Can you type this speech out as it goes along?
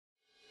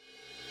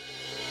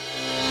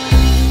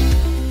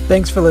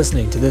Thanks for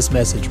listening to this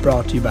message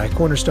brought to you by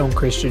Cornerstone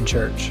Christian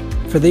Church.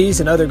 For these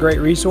and other great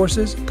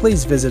resources,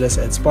 please visit us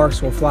at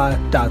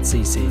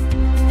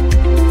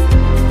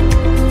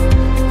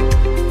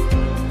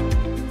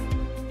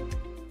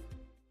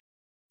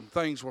sparkswillfly.cc.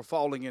 Things were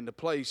falling into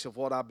place of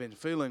what I've been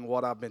feeling,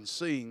 what I've been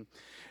seeing.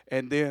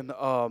 And then,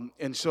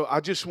 so I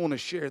just want to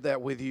share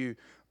that with you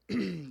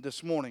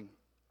this morning.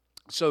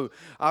 So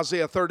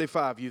Isaiah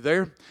 35, you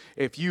there?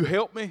 If you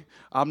help me,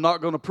 I'm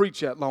not going to preach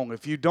that long.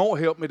 If you don't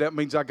help me, that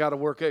means I got to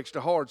work extra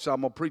hard, so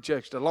I'm going to preach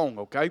extra long,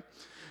 okay?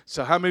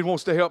 So how many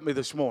wants to help me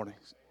this morning?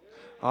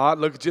 All right,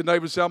 look at your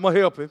neighbor and say, I'm going to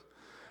help him.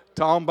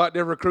 Tom back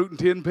there recruiting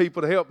 10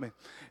 people to help me.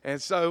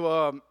 And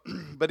so,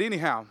 but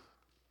anyhow,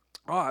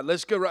 all right,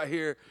 let's go right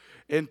here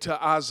into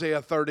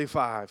Isaiah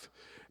 35.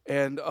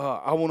 And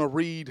I want to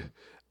read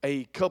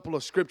a couple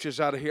of scriptures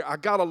out of here. I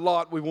got a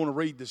lot we want to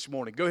read this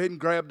morning. Go ahead and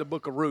grab the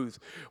book of Ruth.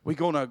 We're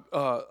going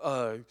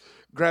to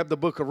grab the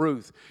book of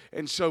Ruth.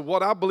 And so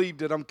what I believe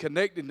that I'm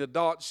connecting the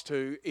dots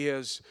to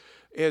is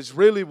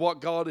really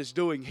what God is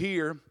doing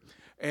here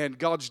and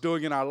God's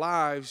doing in our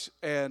lives.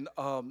 And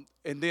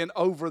then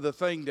over the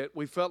thing that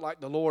we felt like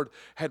the Lord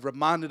had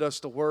reminded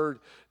us the word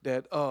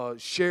that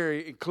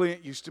Sherry and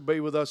Clint used to be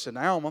with us in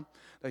Alma.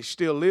 They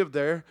still live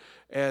there.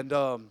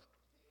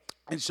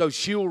 And so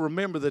she'll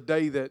remember the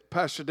day that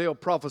Pastor Dale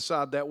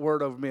prophesied that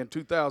word over me in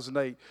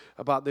 2008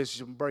 about this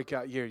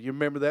breakout year. You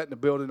remember that in the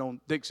building on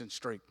Dixon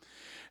Street.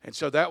 And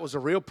so that was a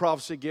real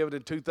prophecy given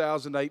in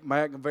 2008.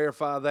 Mac can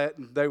verify that,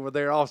 and they were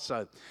there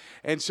also.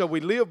 And so we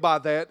lived by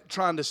that,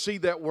 trying to see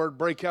that word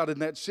break out in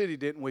that city,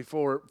 didn't we,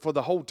 for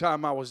the whole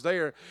time I was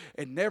there,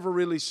 and never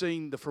really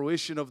seen the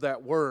fruition of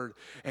that word.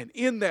 And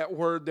in that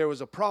word, there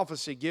was a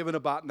prophecy given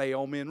about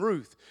Naomi and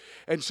Ruth.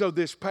 And so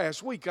this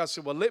past week, I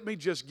said, well, let me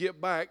just get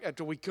back.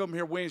 After we come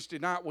here Wednesday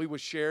night, we were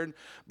sharing,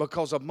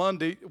 because on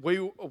Monday,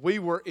 we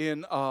were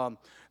in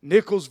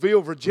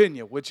Nicholsville,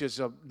 Virginia, which is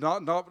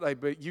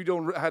but you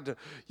don't have to.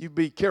 You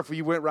be careful.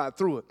 You went right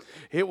through it.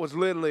 It was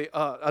literally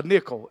a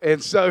nickel, and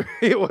so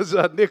it was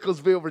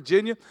Nicholsville,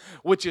 Virginia,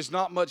 which is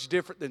not much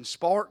different than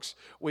Sparks.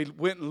 We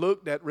went and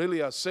looked at really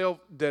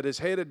that is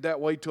headed that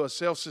way to a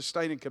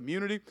self-sustaining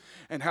community,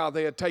 and how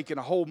they had taken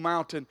a whole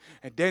mountain.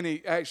 And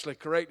Danny actually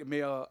corrected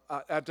me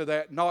after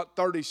that. Not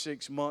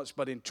 36 months,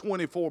 but in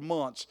 24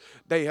 months,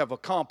 they have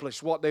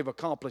accomplished what they've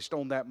accomplished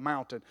on that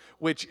mountain,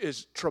 which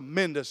is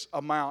tremendous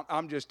amount.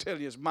 I'm just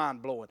telling you, it's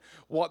mind-blowing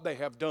what they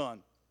have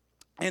done.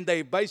 And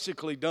they've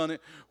basically done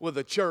it with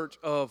a church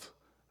of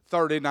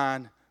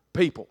 39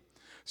 people.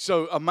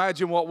 So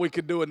imagine what we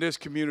could do in this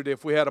community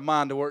if we had a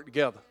mind to work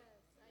together.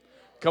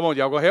 Come on,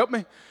 y'all gonna help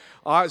me?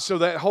 All right, so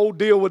that whole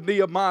deal with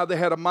Nehemiah, they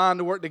had a mind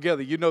to work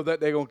together. You know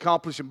that they're going to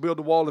accomplish and build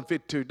the wall in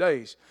 52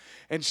 days.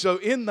 And so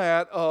in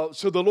that,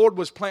 so the Lord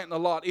was planting a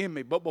lot in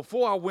me. But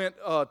before I went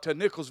to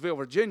Nicholsville,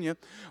 Virginia,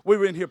 we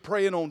were in here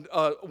praying on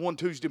one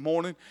Tuesday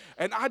morning.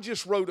 And I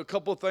just wrote a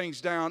couple of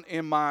things down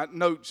in my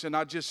notes. And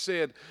I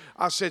said,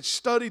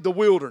 study the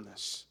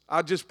wilderness.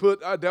 I just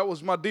put, that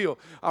was my deal.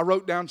 I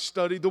wrote down,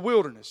 study the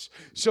wilderness.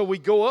 So we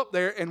go up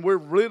there and we're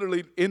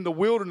literally in the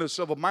wilderness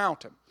of a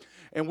mountain.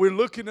 And we're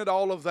looking at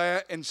all of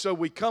that. And so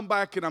we come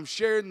back and I'm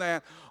sharing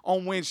that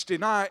on Wednesday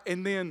night.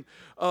 And then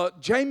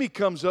Jamie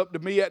comes up to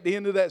me at the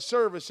end of that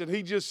service and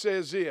he just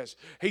says this.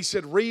 He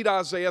said, read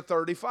Isaiah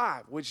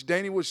 35, which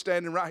Danny was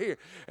standing right here.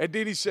 And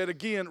then he said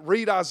again,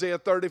 read Isaiah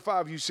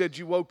 35. You said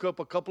you woke up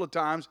a couple of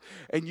times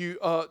and you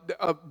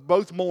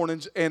both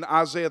mornings, and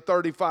Isaiah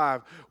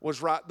 35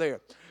 was right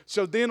there.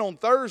 So then on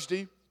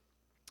Thursday,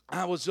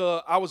 I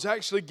was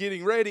actually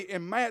getting ready,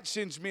 and Matt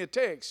sends me a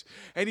text,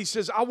 and he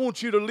says, I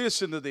want you to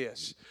listen to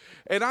this.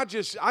 And I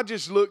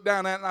just looked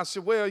down at it, and I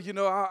said, well, you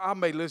know, I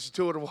may listen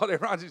to it or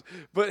whatever.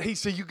 But he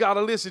said, you got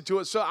to listen to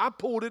it. So I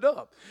pulled it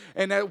up.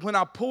 And when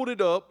I pulled it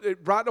up,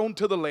 right on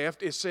to the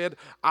left, it said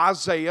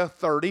Isaiah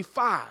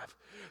 35.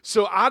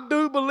 So I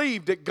do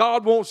believe that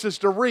God wants us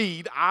to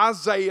read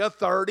Isaiah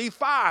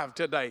 35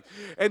 today.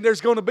 And there's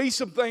going to be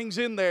some things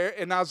in there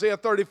in Isaiah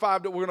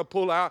 35 that we're going to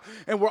pull out.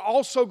 And we're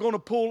also going to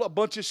pull a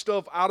bunch of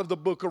stuff out of the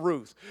book of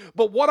Ruth.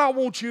 But what I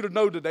want you to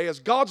know today is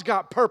God's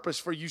got purpose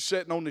for you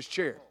sitting on this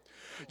chair.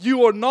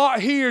 You are not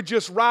here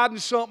just riding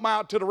something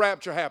out till the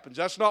rapture happens.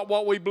 That's not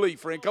what we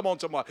believe, friend. Come on,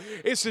 somebody.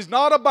 This is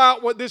not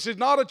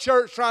a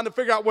church trying to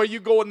figure out where you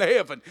go into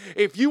heaven.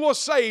 If you are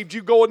saved,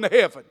 you go into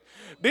heaven.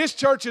 This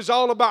church is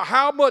all about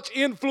how much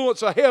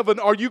influence of heaven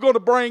are you going to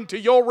bring to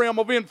your realm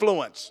of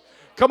influence.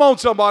 Come on,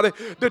 somebody.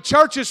 The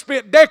church has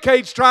spent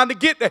decades trying to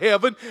get to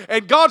heaven,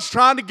 and God's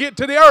trying to get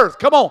to the earth.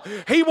 Come on.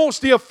 He wants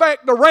to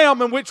affect the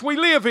realm in which we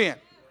live in.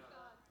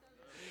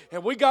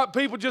 And we got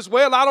people just,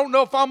 well, I don't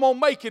know if I'm going to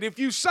make it. If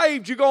you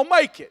saved, you're going to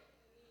make it.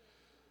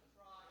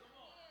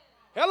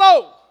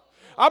 Hello.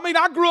 I mean,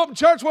 I grew up in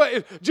church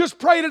where just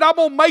pray that I'm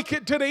going to make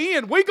it to the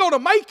end. We're going to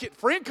make it,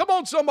 friend. Come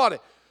on, somebody.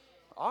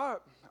 All right.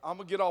 I'm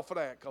going to get off of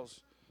that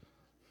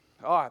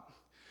all right.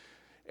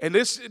 And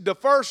the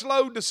first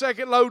load, the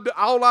second load,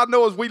 all I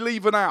know is we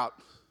leaving out.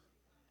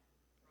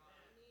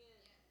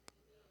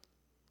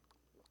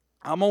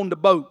 I'm on the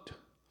boat.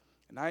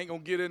 And I ain't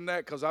going to get in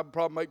that because I'd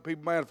probably make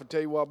people mad if I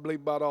tell you what I believe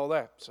about all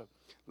that. So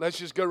let's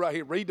just go right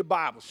here. Read the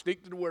Bible.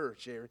 Stick to the Word,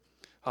 Sherry.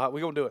 All right,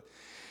 we're going to do it.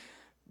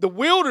 The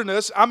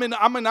wilderness, I'm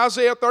in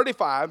Isaiah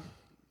 35.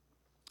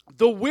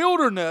 The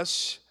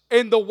wilderness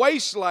and the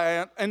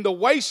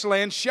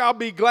wasteland shall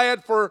be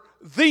glad for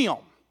them.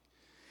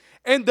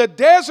 And the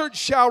desert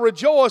shall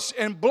rejoice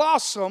and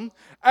blossom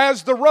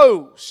as the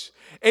rose.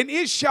 And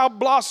it shall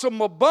blossom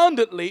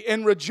abundantly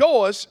and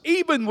rejoice,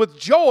 even with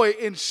joy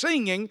and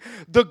singing.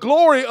 The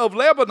glory of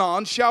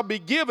Lebanon shall be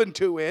given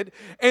to it,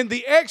 and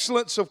the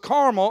excellence of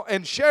Carmel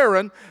and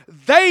Sharon.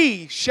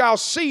 They shall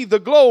see the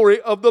glory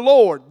of the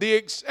Lord,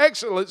 the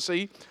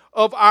excellency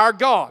of our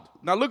God.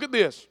 Now look at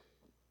this.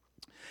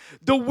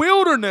 The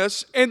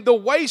wilderness and the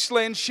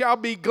wasteland shall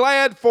be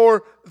glad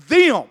for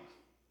them.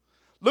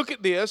 Look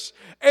at this.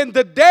 And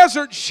the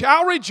desert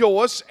shall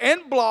rejoice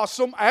and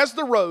blossom as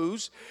the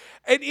rose,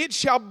 and it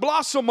shall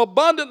blossom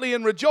abundantly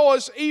and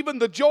rejoice. Even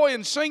the joy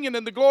and singing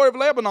and the glory of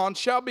Lebanon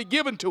shall be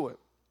given to it.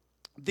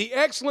 The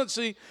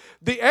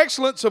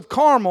excellence of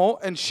Carmel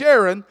and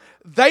Sharon,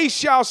 they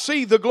shall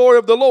see the glory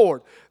of the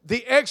Lord,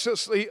 the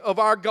excellency of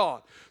our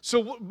God.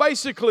 So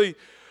basically,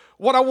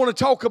 what I want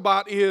to talk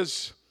about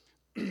is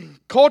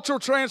cultural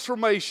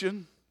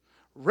transformation,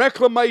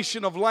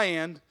 reclamation of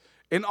land,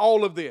 and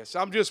all of this.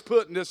 I'm just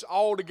putting this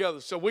all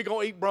together. So we're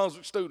going to eat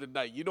Brunswick stew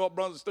today. You know what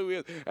Brunswick stew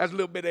is? That's a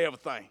little bit of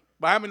everything.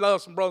 But how many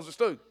love some Brunswick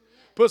stew?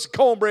 Put some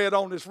cornbread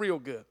on this real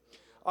good.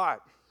 All right.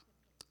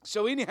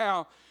 So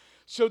anyhow,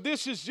 so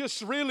this is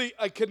just really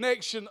a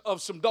connection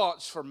of some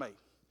dots for me.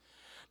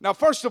 Now,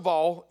 first of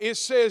all, it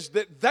says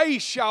that they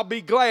shall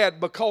be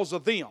glad because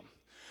of them.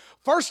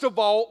 First of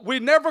all, we're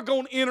never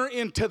going to enter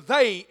into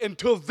they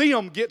until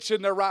them gets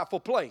in their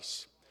rightful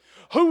place.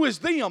 Who is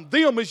them?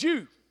 Them is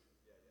you.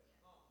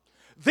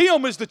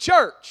 Them is the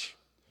church.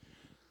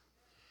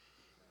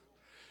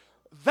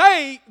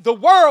 The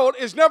world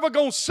is never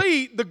going to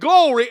see the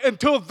glory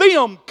until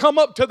them come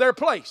up to their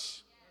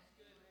place.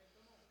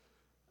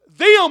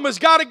 Them has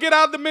got to get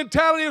out of the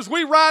mentality as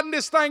we riding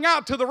this thing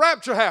out till the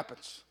rapture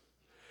happens.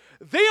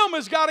 Them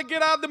has got to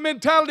get out of the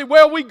mentality,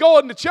 well, we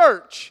going to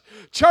church.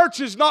 Church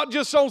is not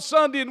just on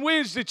Sunday and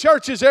Wednesday.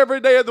 Church is every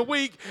day of the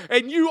week,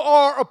 and you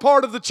are a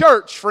part of the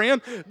church,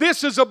 friend.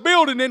 This is a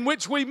building in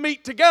which we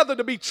meet together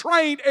to be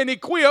trained and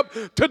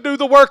equipped to do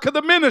the work of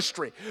the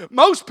ministry.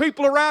 Most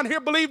people around here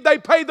believe they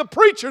pay the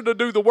preacher to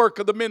do the work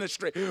of the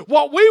ministry.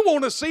 What we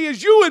want to see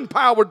is you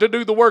empowered to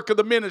do the work of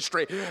the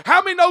ministry.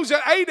 How many knows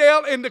that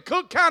Adel in the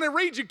Cook County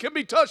region can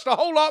be touched a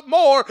whole lot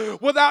more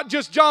without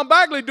just John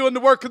Bagley doing the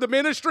work of the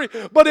ministry?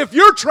 But if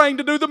you're trained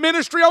to do the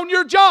ministry on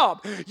your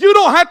job, you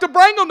don't have to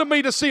bring them to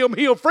me to see them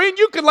healed, friend.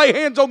 You can lay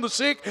hands on the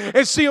sick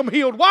and see them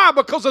healed. Why?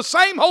 Because the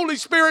same Holy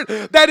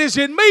Spirit that is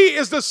in me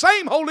is the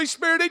same Holy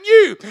Spirit in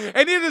you.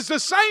 And it is the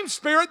same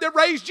Spirit that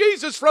raised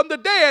Jesus from the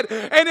dead.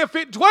 And if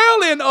it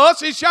dwell in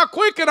us, it shall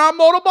quicken our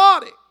mortal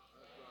body.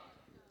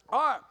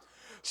 All right.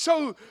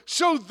 So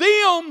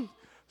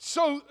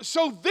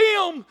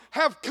them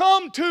have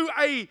come to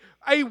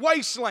a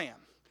wasteland.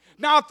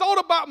 Now, I thought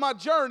about my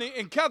journey,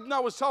 and Kathy and I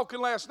was talking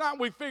last night, and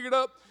we figured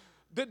out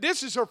that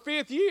this is her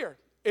 5th year.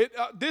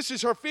 This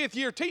is her 5th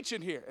year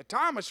teaching here.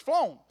 Time has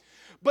flown.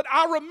 But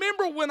I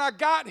remember when I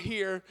got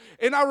here,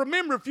 and I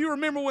remember, if you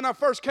remember when I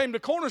first came to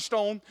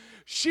Cornerstone,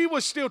 she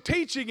was still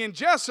teaching in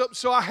Jessup,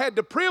 so I had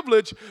the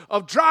privilege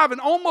of driving,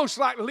 almost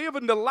like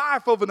living the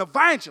life of an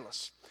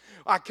evangelist.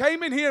 I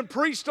came in here and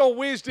preached on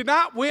Wednesday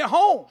night, went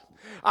home.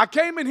 I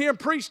came in here and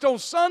preached on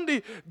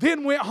Sunday,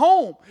 then went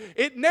home.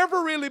 It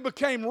never really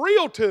became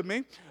real to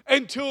me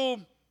until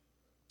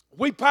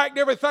we packed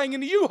everything in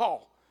the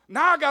U-Haul.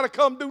 Now I got to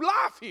come do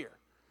life here.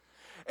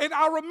 And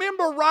I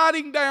remember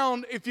riding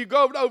down, if you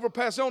go over the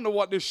overpass, I don't know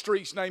what this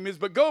street's name is,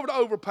 but go over the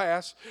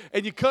overpass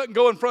and you cut and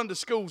go in front of the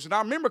schools. And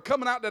I remember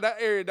coming out to that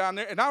area down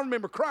there, and I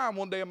remember crying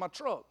one day in my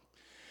truck.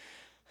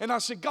 And I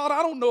said, God,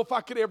 I don't know if I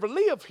could ever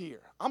live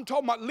here. I'm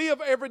talking about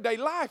live everyday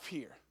life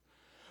here.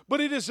 But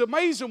it is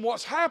amazing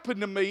what's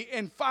happened to me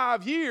in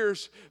 5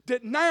 years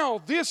that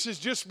now this has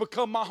just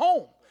become my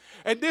home.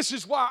 And this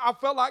is why I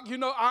felt like,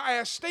 I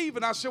asked Steve,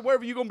 and I said,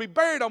 wherever you're going to be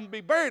buried, I'm going to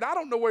be buried. I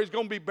don't know where he's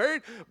going to be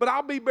buried, but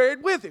I'll be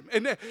buried with him.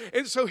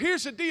 And so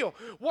here's the deal.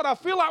 What I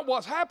feel like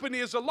what's happened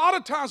is a lot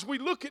of times we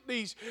look at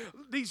these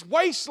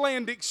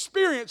wasteland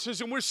experiences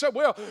and we say,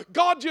 well,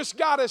 God just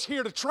got us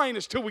here to train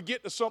us till we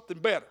get to something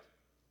better.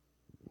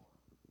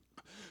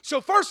 So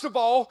first of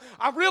all,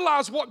 I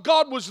realized what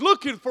God was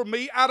looking for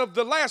me out of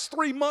the last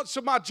 3 months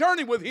of my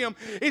journey with Him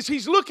is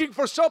He's looking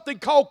for something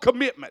called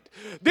commitment.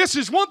 This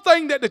is one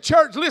thing that the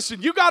church, listen,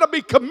 you got to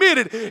be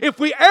committed. If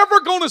we ever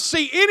going to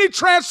see any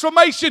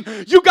transformation,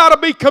 you got to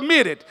be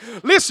committed.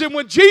 Listen,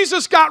 when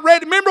Jesus got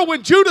ready, remember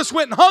when Judas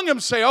went and hung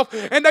himself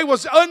and they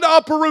was in the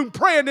upper room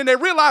praying and they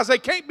realized they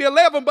can't be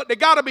 11, but they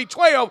got to be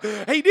 12.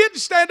 He didn't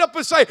stand up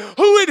and say,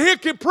 who in here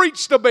can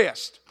preach the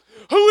best?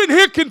 who in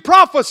here can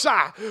prophesy?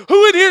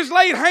 Who in here's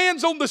laid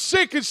hands on the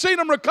sick and seen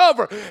them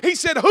recover? He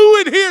said, who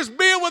in here's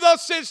been with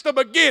us since the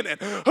beginning?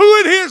 Who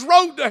in here's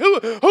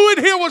who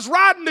in here was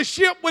riding the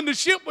ship when the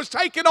ship was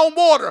taking on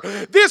water?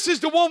 This is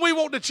the one we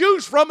want to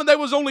choose from, and there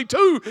was only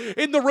two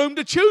in the room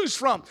to choose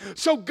from.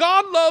 So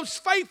God loves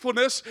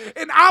faithfulness,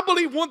 and I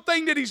believe one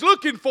thing that He's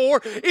looking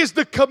for is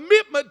the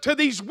commitment to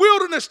these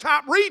wilderness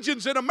type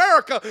regions in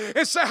America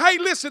and say, hey,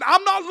 listen,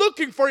 I'm not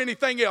looking for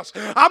anything else.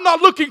 I'm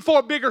not looking for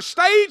a bigger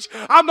stage.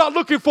 I'm not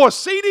looking for a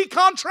CD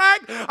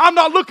contract. I'm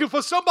not looking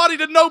for somebody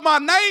to know my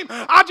name.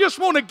 I just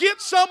want to get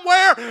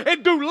somewhere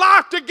and do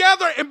life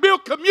together and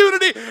build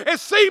community and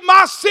see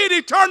my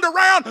city turned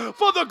around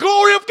for the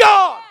glory of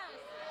God.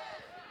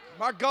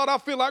 My God, I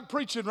feel like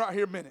preaching right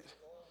here a minute.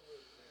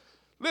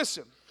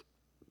 Listen,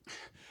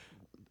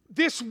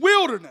 this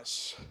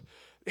wilderness,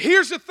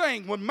 here's the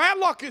thing. When Matt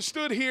Lockett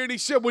stood here and he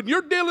said, when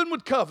you're dealing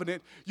with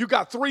covenant, you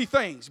got three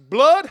things: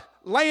 blood,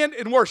 land,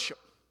 and worship.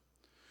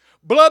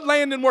 Blood,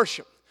 land, and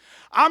worship.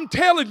 I'm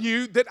telling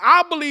you that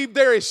I believe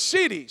there is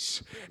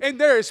cities and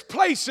there is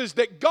places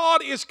that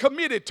God is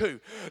committed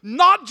to.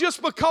 Not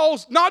just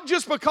because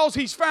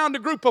He's found a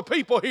group of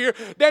people here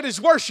that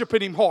is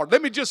worshiping Him hard.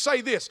 Let me just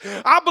say this.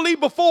 I believe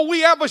before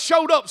we ever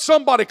showed up,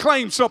 somebody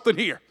claimed something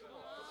here.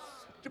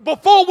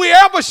 Before we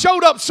ever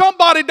showed up,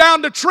 somebody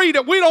down the tree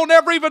that we don't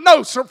ever even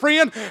know,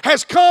 friend,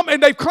 has come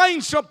and they've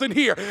claimed something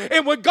here.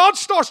 And when God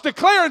starts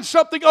declaring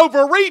something over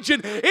a region,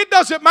 it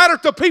doesn't matter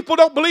if the people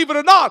don't believe it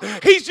or not.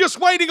 He's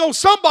just waiting on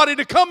somebody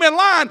to come in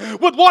line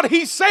with what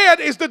He said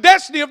is the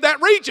destiny of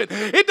that region.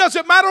 It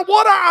doesn't matter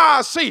what our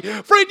eyes see.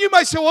 Friend, you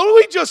may say, well,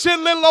 we just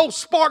in little old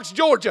Sparks,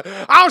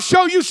 Georgia. I'll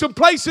show you some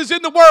places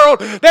in the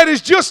world that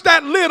is just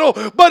that little,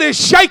 but it's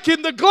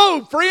shaking the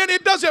globe, friend.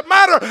 It doesn't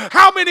matter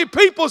how many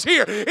people's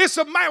here.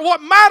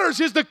 What matters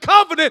is the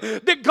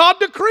covenant that God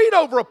decreed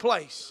over a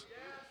place.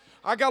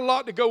 I got a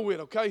lot to go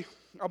with, okay?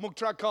 I'm going to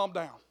try to calm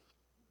down.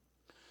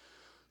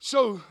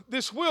 So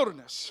this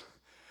wilderness,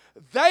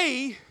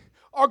 they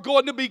are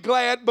going to be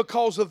glad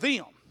because of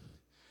them.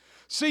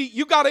 See,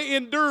 you got to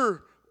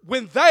endure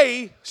when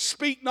they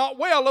speak not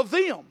well of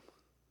them.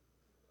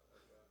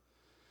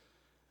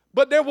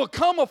 But there will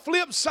come a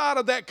flip side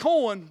of that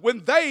coin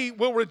when they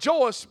will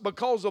rejoice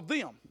because of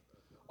them.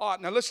 All right,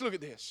 now let's look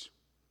at this.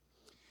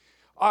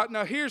 All right,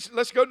 now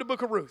let's go to the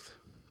book of Ruth.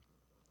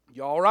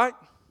 You all right?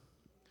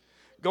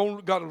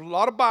 Got a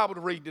lot of Bible to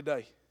read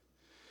today.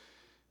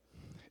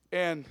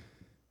 And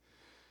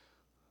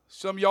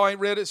some of y'all ain't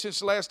read it since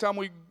the last time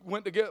we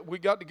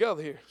got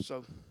together here.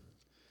 So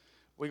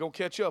we're going to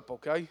catch up,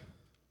 okay?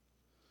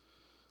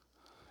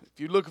 If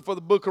you're looking for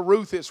the book of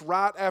Ruth, it's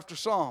right after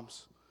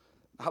Psalms.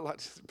 I like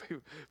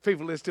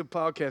people listen to the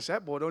podcast.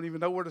 That boy don't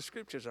even know where the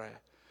scriptures are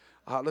at.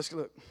 All right, let's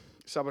look.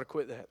 So I'm going to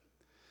quit that.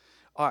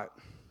 All right.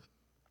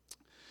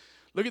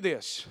 Look at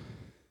this.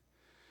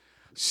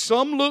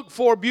 Some look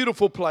for a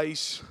beautiful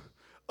place.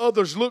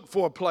 Others look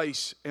for a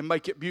place and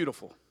make it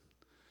beautiful.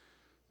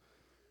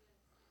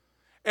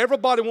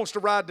 Everybody wants to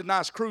ride the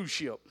nice cruise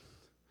ship.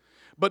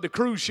 But the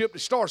cruise ship that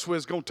starts with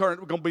is going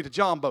to be the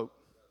John boat.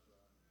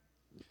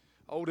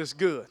 Oh, that's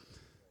good.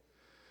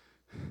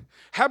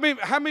 How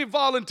many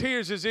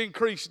volunteers has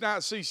increased now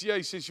at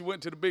CCA since you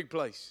went to the big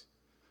place?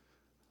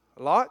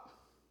 A lot?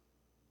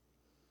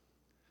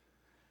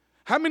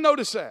 How many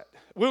notice that?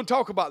 We'll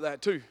talk about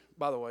that too,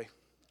 by the way,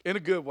 in a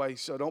good way,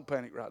 so don't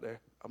panic right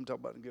there. I'm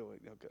talking about in a good way.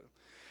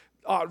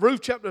 Okay.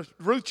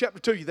 Ruth chapter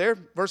 2, you there?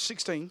 Verse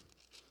 16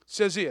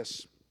 says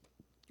this.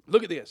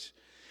 Look at this.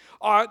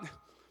 All right.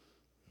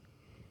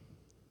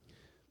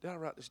 Did I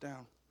write this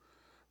down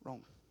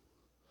wrong?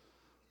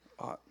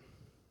 All right.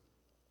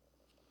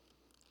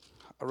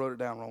 I wrote it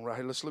down wrong right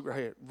here. Let's look right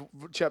here.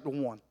 Chapter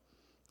 1.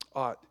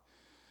 All right.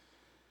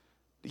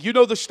 You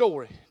know the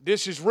story.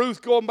 This is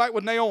Ruth going back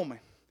with Naomi.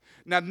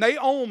 Now,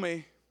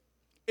 Naomi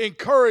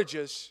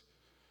encourages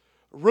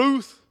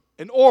Ruth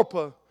and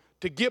Orpah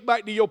to get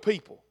back to your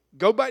people.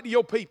 Go back to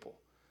your people.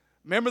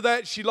 Remember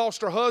that? She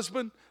lost her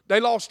husband. They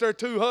lost their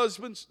two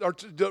husbands.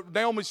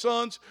 Naomi's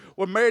sons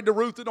were married to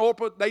Ruth and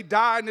Orpah. They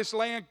died in this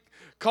land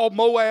called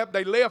Moab.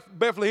 They left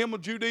Bethlehem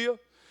of Judea,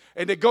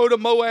 and they go to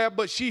Moab,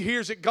 but she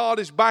hears that God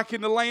is back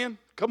in the land.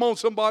 Come on,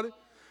 somebody.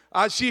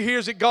 She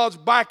hears that God's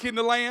back in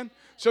the land,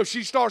 so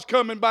she starts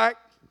coming back.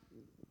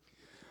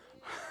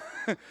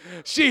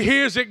 She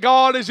hears that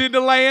God is in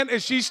the land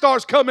and she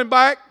starts coming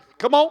back.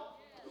 Come on.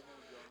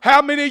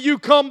 How many of you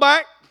come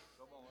back?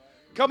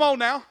 Come on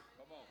now.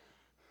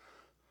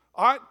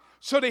 All right.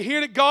 So they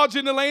hear that God's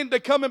in the land. They're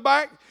coming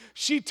back.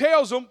 She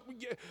tells them,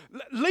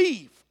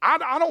 leave. I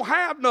don't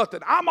have nothing.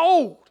 I'm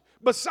old.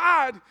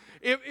 Besides,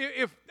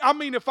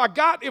 if I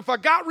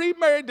got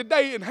remarried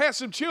today and had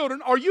some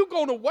children, are you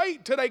going to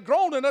wait till they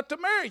grown enough to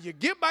marry you?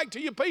 Get back to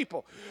your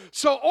people.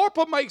 So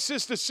Orpah makes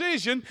this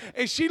decision,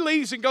 and she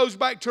leaves and goes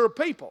back to her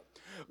people.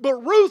 But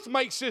Ruth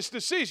makes this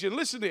decision.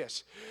 Listen to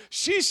this.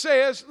 She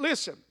says,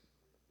 listen,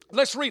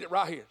 let's read it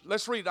right here.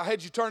 Let's read it. I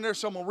had you turn there,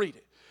 so I'm going to read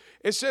it.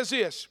 It says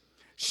this.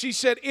 She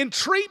said,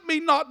 entreat me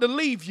not to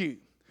leave you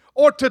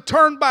or to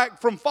turn back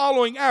from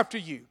following after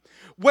you.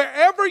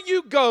 Wherever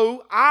you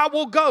go, I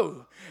will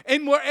go.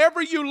 And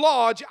wherever you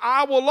lodge,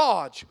 I will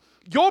lodge.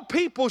 Your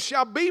people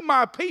shall be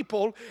my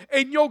people,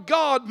 and your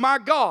God my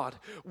God.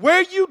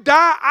 Where you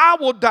die, I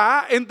will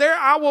die, and there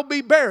I will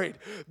be buried.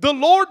 The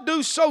Lord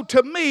do so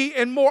to me,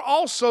 and more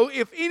also,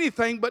 if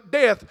anything but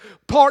death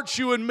parts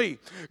you and me.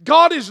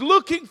 God is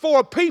looking for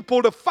a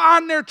people to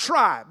find their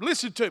tribe.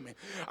 Listen to me.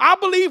 I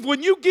believe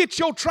when you get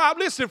your tribe,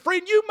 listen,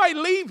 friend, you may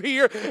leave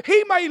here,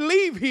 he may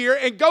leave here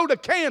and go to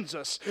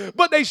Kansas,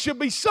 but there should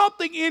be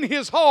something in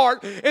his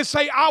heart and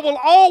say, I will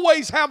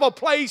always have a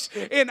place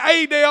in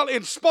Adel,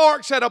 in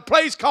Sparks, at a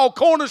place called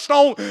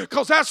Cornerstone,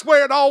 because that's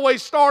where it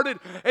always started,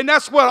 and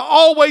that's where it'll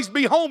always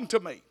be home to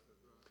me.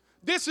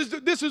 This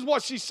is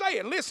what she's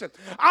saying. Listen,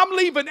 I'm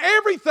leaving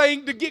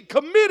everything to get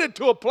committed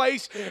to a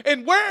place,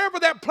 and wherever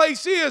that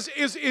place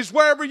is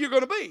wherever you're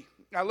going to be.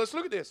 Now let's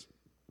look at this.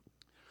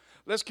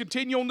 Let's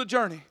continue on the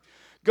journey.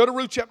 Go to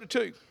Ruth chapter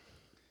 2.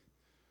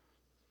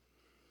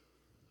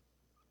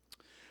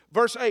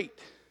 Verse 8. It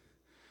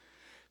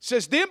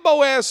says, Then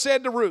Boaz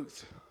said to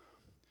Ruth,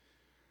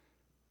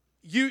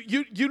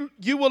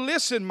 You will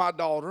listen, my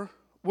daughter,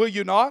 will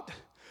you not?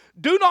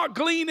 Do not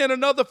glean in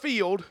another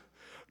field,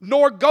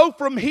 nor go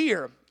from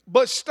here,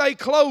 but stay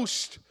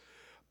close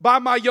by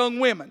my young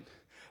women.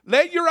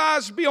 Let your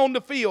eyes be on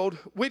the field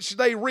which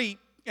they reap,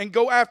 and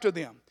go after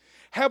them.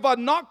 Have I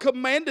not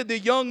commanded the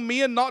young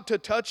men not to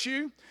touch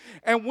you?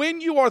 And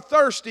when you are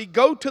thirsty,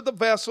 go to the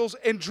vessels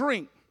and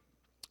drink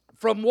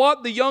from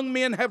what the young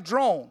men have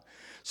drawn.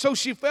 So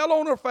she fell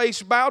on her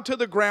face, bowed to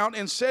the ground,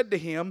 and said to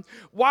him,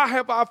 Why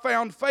have I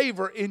found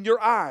favor in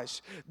your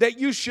eyes, that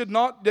you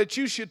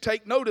should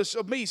take notice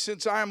of me,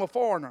 since I am a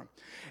foreigner?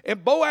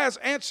 And Boaz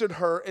answered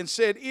her and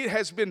said, It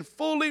has been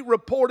fully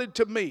reported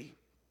to me,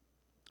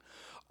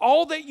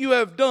 all that you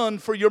have done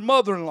for your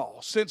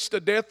mother-in-law since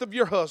the death of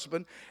your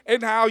husband,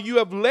 and how you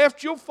have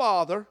left your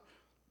father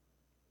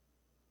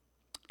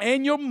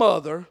and your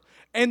mother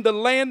and the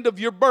land of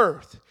your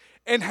birth,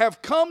 and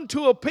have come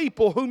to a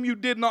people whom you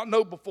did not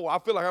know before. I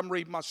feel like I'm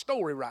reading my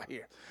story right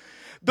here.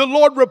 The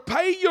Lord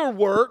repay your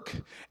work,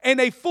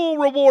 and a full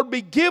reward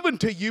be given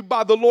to you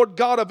by the Lord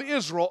God of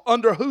Israel,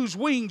 under whose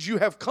wings you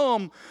have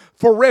come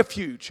for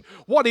refuge.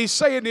 What he's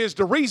saying is,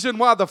 the reason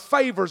why the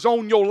favor's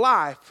on your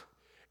life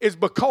is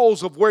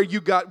because of where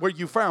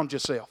you found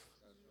yourself.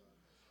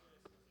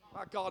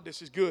 My God,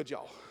 this is good,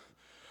 y'all.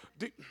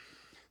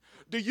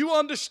 Do you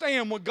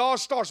understand when God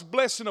starts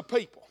blessing a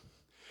people,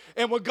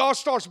 and when God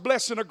starts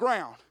blessing the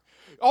ground,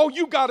 all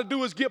you got to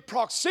do is get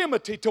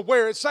proximity to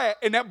where it's at,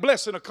 and that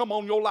blessing will come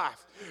on your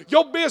life.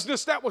 Your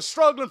business that was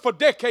struggling for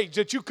decades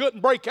that you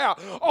couldn't break out,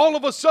 all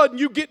of a sudden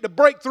you get the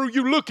breakthrough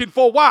you're looking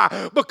for.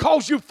 Why?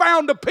 Because you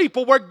found the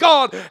people where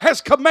God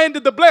has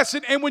commanded the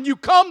blessing. And when you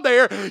come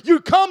there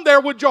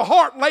with your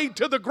heart laid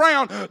to the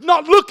ground,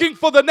 not looking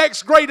for the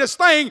next greatest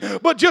thing,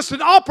 but just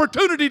an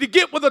opportunity to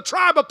get with a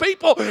tribe of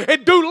people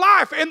and do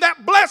life, and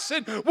that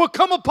blessing will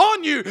come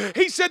upon you.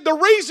 He said, the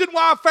reason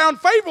why I found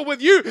favor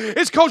with you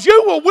is because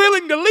you were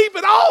willing to leave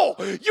it all.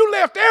 You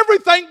left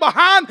everything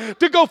behind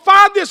to go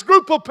find this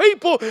group of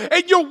people,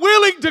 and you're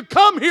willing to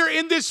come here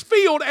in this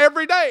field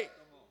every day.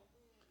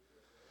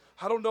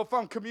 I don't know if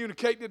I'm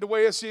communicating it the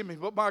way it's in me,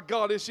 but my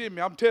God, it's in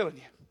me. I'm telling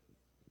you.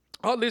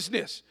 Oh, listen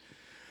to this.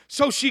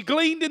 So she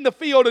gleaned in the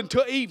field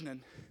until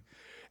evening,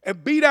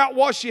 and beat out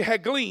what she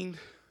had gleaned.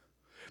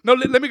 No,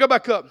 let me go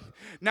back up.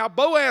 Now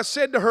Boaz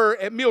said to her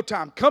at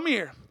mealtime, Come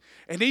here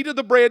and eat of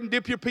the bread, and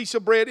dip your piece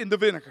of bread in the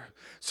vinegar.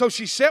 So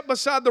she sat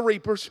beside the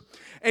reapers,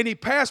 and he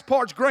passed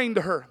parched grain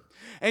to her.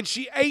 And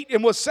she ate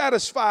and was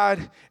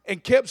satisfied,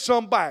 and kept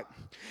some back.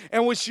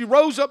 And when she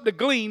rose up to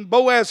glean,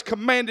 Boaz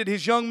commanded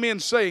his young men,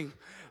 saying,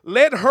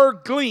 Let her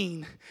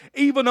glean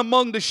even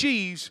among the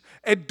sheaves,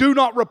 and do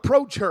not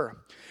reproach her.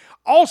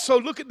 Also,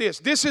 look at this.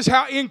 This is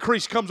how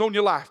increase comes on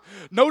your life.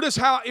 Notice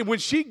how when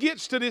she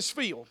gets to this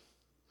field,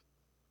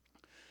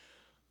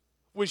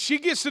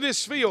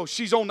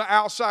 she's on the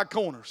outside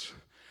corners.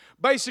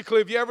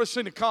 Basically, if you ever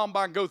seen a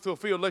combine go through a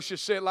field, let's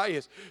just say it like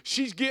this.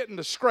 She's getting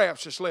the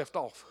scraps that's left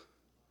off.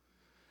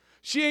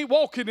 She ain't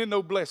walking in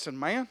no blessing,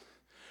 man.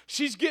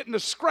 She's getting the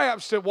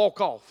scraps that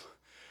walk off.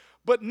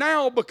 But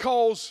now,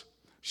 because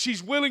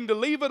she's willing to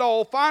leave it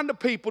all, find the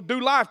people, do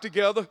life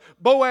together,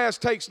 Boaz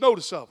takes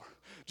notice of her.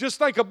 Just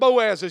think of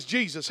Boaz as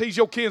Jesus. He's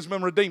your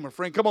kinsman redeemer,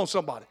 friend. Come on,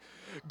 somebody.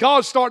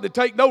 God's starting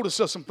to take notice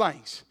of some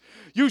things.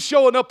 You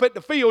showing up at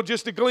the field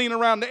just to glean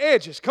around the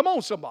edges. Come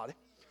on, somebody.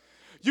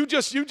 You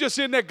just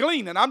in there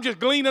gleaning. I'm just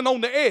gleaning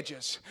on the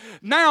edges.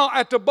 Now,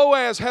 after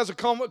Boaz has a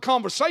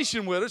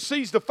conversation with her,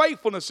 sees the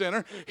faithfulness in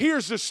her,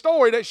 hears the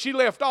story that she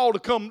left all to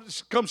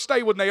come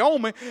stay with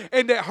Naomi,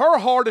 and that her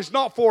heart is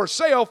not for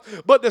herself,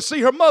 but to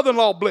see her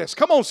mother-in-law blessed.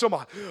 Come on,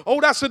 somebody. Oh,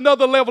 that's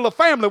another level of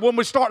family when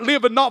we start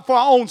living not for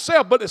our own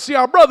self, but to see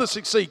our brother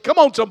succeed. Come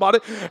on, somebody.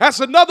 That's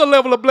another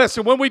level of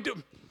blessing when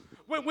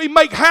we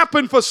make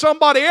happen for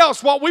somebody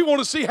else what we want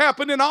to see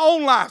happen in our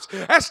own lives.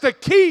 That's the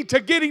key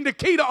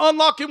to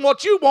unlocking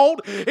what you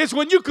want, is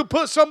when you can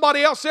put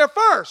somebody else there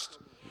first.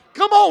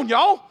 Come on,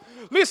 y'all.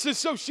 Listen,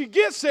 so she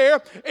gets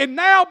there, and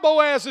now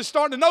Boaz is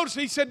starting to notice.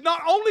 He said,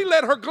 not only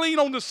let her glean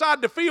on the side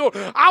of the field,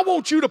 I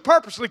want you to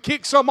purposely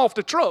kick some off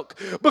the truck,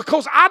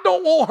 because I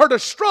don't want her to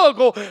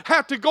struggle,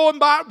 have to go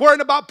and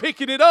worrying about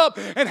picking it up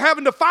and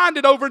having to find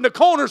it over in the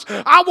corners.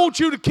 I want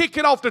you to kick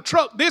it off the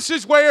truck. This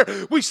is where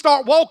we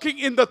start walking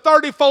in the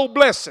 30-fold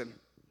blessing.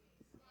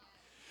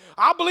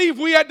 I believe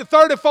we had the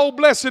 30-fold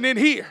blessing in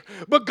here.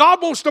 But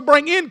God wants to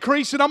bring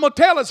increase, and I'm going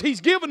to tell us, He's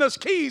given us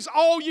keys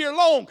all year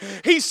long.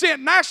 He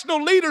sent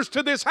national leaders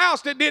to this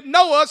house that didn't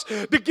know us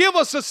to give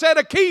us a set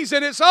of keys,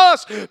 and it's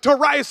up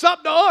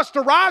to us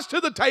to rise to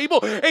the table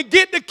and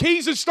get the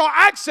keys and start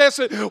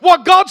accessing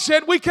what God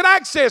said we could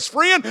access,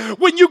 friend.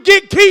 When you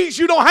get keys,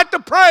 you don't have to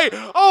pray,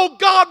 oh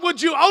God,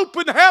 would you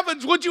open the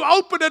heavens? Would you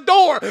open the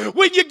door?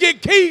 When you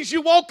get keys,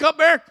 you walk up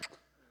there,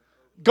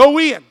 go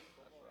in.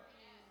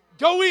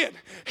 Go in.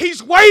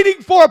 He's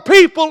waiting for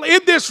people in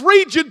this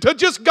region to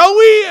just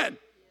go in.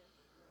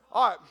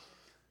 All right.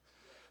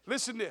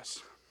 Listen to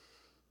this.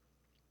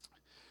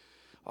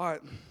 All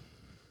right.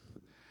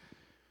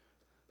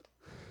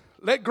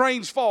 Let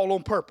grains fall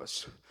on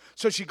purpose.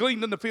 So she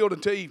gleaned in the field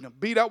until evening.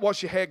 Beat out what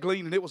she had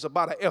gleaned, and it was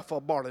about an ephah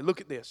of barley.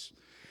 Look at this.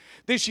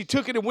 Then she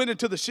took it and went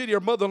into the city.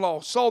 Her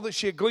mother-in-law saw that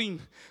she had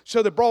gleaned,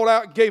 so they brought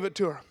out and gave it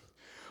to her.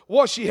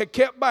 What she had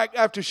kept back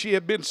after she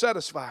had been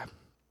satisfied.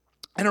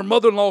 And her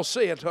mother-in-law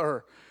said to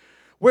her,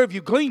 where have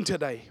you gleaned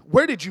today?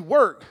 Where did you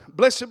work?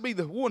 Blessed be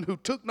the one who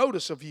took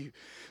notice of you.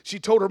 She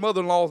told her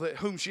mother-in-law that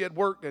whom she had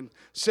worked, and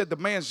said, the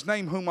man's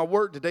name whom I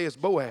worked today is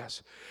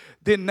Boaz.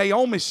 Then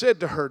Naomi said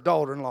to her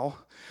daughter-in-law,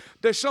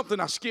 there's something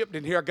I skipped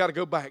in here. I got to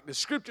go back. The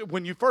scripture,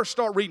 when you first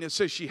start reading, it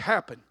says she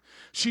happened.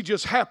 She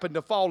just happened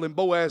to fall in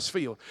Boaz's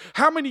field.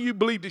 How many of you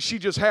believe that she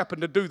just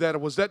happened to do that, or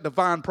was that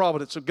divine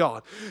providence of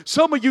God?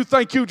 Some of you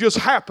think you just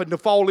happened to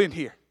fall in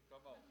here.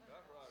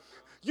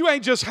 You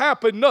ain't just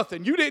happened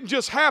nothing. You didn't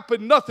just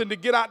happen nothing to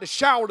get out the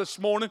shower this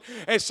morning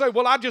and say,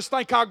 well, I just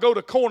think I'll go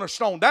to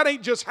Cornerstone. That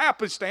ain't just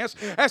happenstance.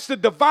 That's the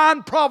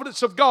divine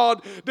providence of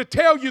God to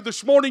tell you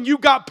this morning you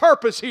got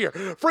purpose here.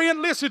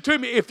 Friend, listen to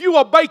me. If you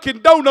are baking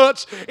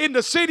donuts in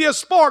the city of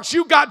Sparks,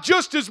 you got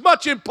just as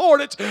much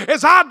importance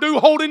as I do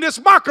holding this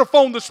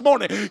microphone this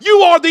morning. You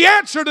are the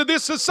answer to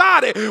this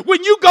society.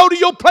 When you go to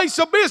your place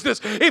of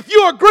business, if you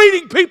are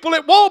greeting people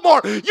at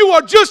Walmart, you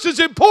are just as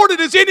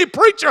important as any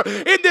preacher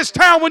in this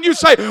town when you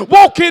say,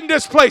 walk in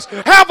this place.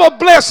 Have a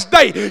blessed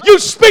day. You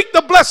speak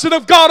the blessing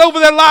of God over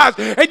their lives.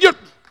 And you're,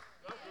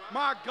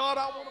 my God,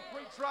 I want to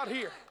preach right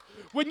here.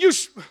 When you,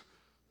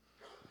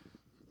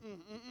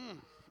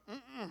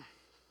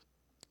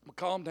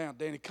 calm down,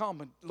 Danny.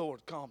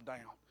 Lord, calm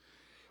down.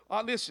 All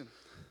right, listen.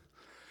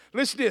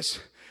 Listen to this.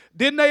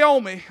 Then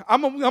Naomi,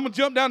 I'm going to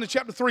jump down to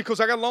chapter 3 because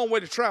I got a long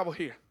way to travel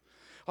here.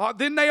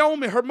 Then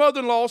Naomi, her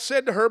mother-in-law,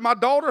 said to her, my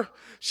daughter,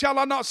 shall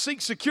I not seek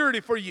security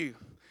for you,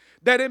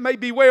 that it may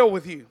be well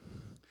with you?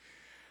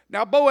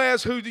 Now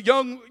Boaz, who the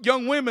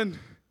young women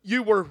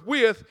you were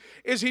with,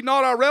 is he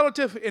not our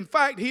relative? In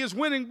fact, he is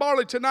winning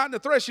barley tonight in the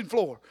threshing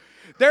floor.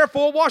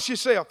 Therefore, wash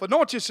yourself,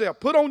 anoint yourself,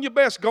 put on your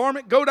best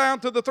garment, go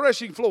down to the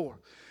threshing floor.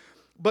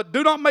 But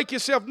do not make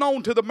yourself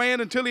known to the man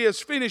until he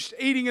has finished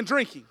eating and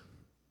drinking.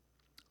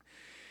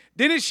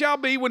 Then it shall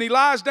be when he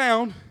lies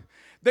down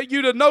that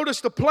you to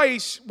notice the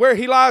place where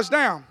he lies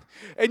down.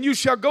 And you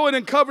shall go in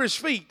and cover his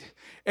feet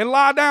and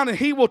lie down, and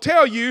he will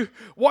tell you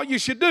what you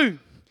should do.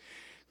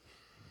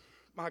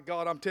 My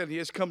God, I'm telling you,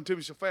 it's coming to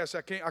me so fast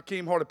I can't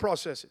even hardly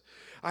process it.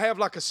 I have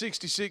like a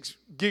 66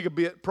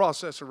 gigabit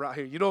processor right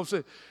here. You know what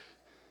I'm saying?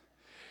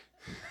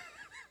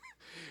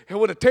 And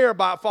when a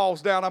terabyte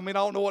falls down, I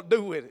don't know what to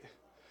do with it.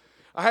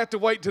 I have to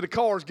wait till the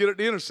cars get at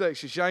the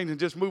intersection, Shane, and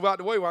just move out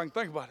the way where I can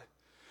think about it.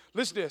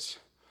 Listen to this.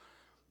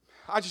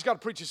 I just got to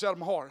preach this out of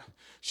my heart.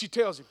 She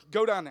tells him,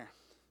 go down there.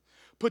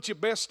 Put your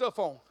best stuff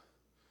on.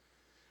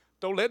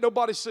 Don't let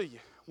nobody see you.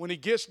 When he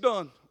gets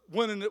done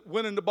winning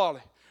the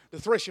barley, the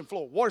threshing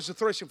floor. What does the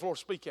threshing floor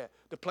speak at?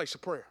 The place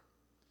of prayer.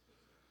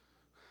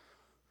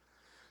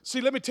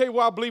 See, let me tell you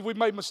why I believe we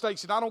made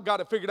mistakes, and I don't got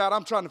it figured out.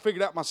 I'm trying to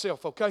figure it out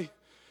myself, okay?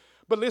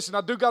 But listen,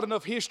 I do got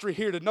enough history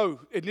here to know,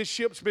 and this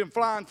ship's been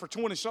flying for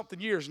 20-something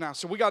years now,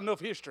 so we got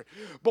enough history.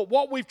 But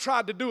what we've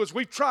tried to do is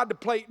we've tried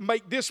to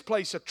make this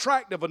place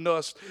attractive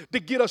enough to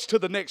get us to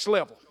the next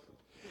level.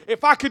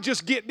 If I could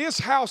just get this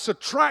house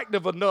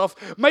attractive enough,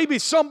 maybe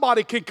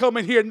somebody can come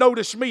in here and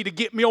notice me to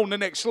get me on the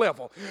next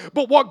level.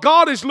 But what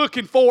God is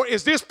looking for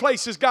is this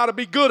place has got to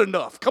be good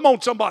enough. Come on,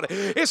 somebody.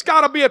 It's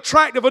got to be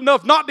attractive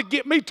enough not to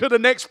get me to the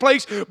next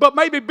place, but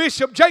maybe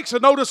Bishop Jakes will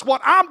notice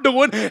what I'm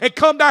doing and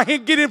come down here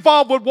and get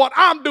involved with what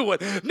I'm doing.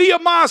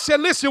 Nehemiah said,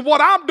 listen, what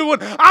I'm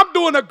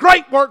doing a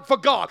great work for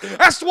God.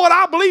 That's what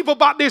I believe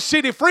about this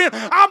city, friend.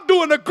 I'm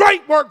doing a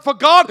great work for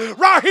God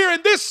right here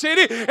in this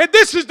city, and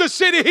this is the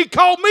city He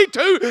called me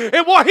to.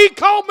 And what He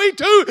called me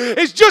to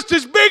is just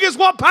as big as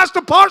what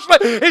Pastor Parsley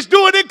is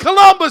doing in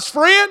Columbus,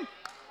 friend.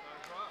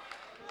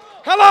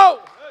 Hello.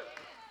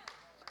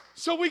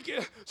 So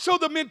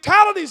the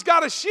mentality's got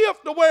to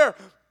shift to where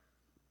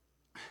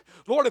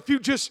Lord, if you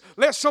just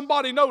let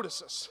somebody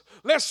notice us.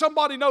 Let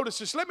somebody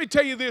notice us. Let me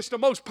tell you this, the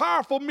most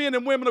powerful men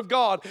and women of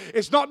God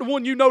is not the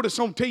one you notice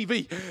on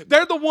TV.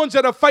 They're the ones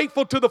that are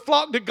faithful to the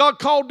flock that God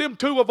called them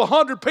to of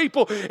 100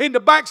 people in the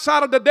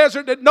backside of the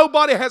desert that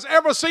nobody has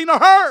ever seen or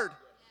heard.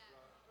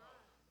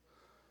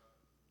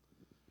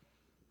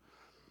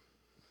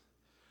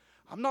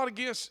 I'm not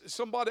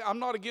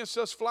against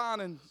us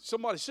flying and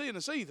somebody seeing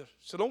us either.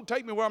 So don't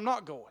take me where I'm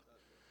not going.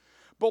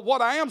 But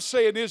what I am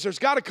saying is there's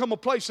got to come a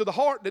place of the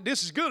heart that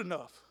this is good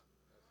enough.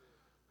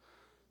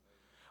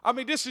 I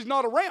mean, this is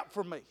not a ramp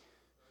for me.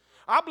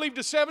 I believe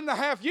the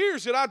 7.5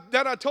 years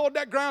that I told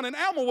that ground in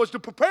Alma was to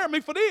prepare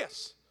me for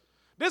this.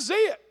 This is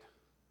it.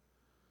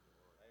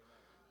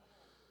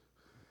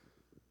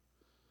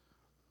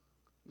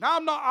 Now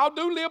I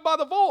do live by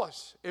the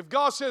voice. If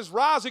God says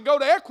rise and go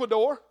to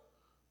Ecuador,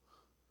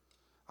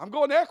 I'm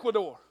going to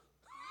Ecuador.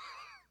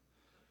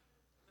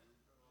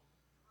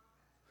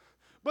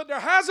 But there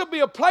has to be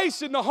a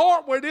place in the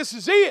heart where this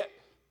is it.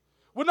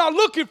 We're not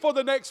looking for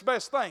the next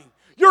best thing.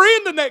 You're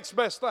in the next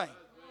best thing.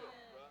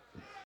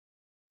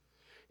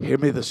 Hear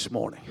me this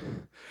morning.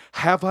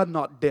 Have I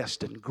not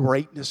destined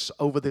greatness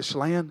over this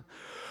land?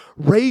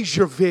 Raise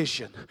your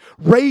vision.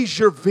 Raise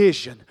your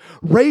vision.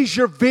 Raise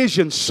your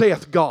vision,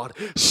 saith God.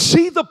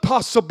 See the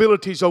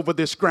possibilities over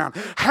this ground.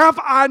 Have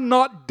I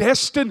not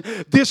destined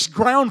this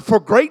ground for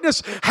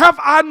greatness? Have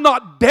I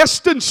not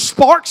destined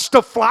sparks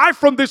to fly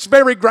from this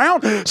very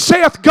ground?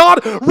 Saith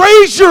God,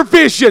 raise your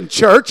vision,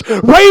 church.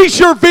 Raise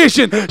your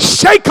vision.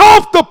 Shake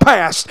off the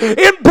past.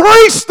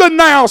 Embrace the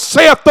now,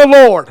 saith the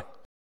Lord.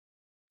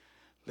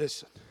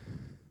 Listen.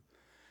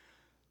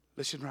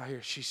 Listen right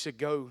here. She said,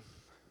 go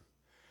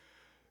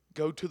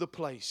to the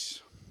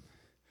place.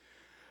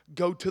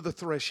 Go to the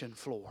threshing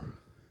floor.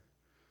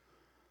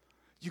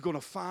 You're going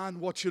to find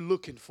what you're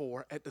looking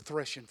for at the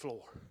threshing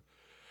floor.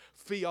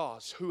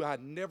 Fiaz, who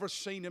I'd never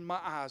seen in my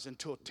eyes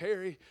until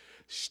Terry,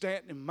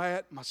 Stanton, and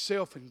Matt,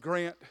 myself, and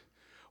Grant,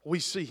 we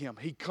see him.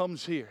 He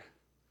comes here.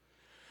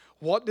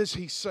 What does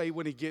he say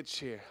when he gets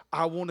here?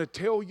 I want to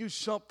tell you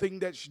something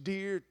that's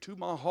dear to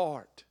my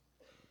heart.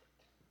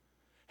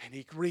 And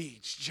he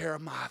reads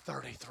Jeremiah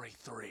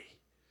 33:3.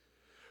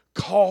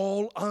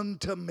 Call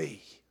unto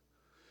me,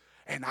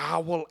 and I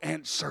will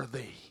answer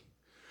thee.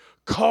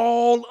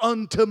 Call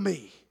unto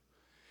me.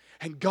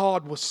 And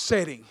God was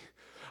setting.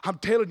 I'm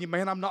telling you,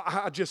 man,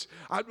 I'm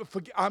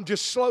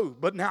just slow,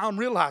 but now I'm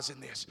realizing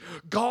this.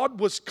 God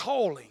was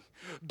calling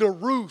the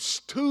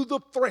roost to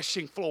the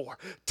threshing floor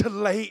to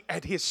lay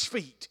at his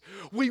feet.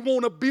 We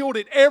want to build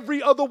it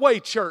every other way,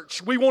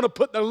 church. We want to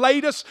put the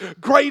latest,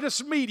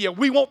 greatest media.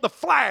 We want the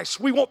flash.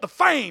 We want the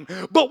fame.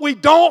 But we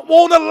don't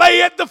want to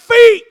lay at the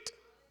feet.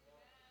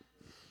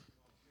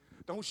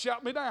 Don't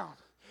shout me down.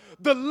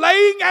 The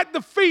laying at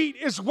the feet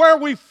is where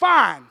we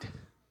find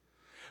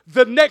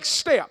the next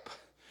step.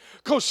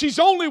 Because she's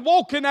only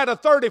walking at a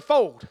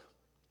 30-fold.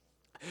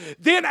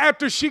 Then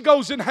after she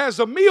goes and has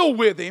a meal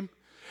with him,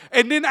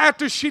 and then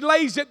after she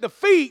lays at the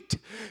feet,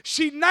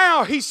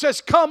 he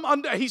says, come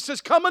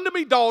unto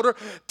me, daughter,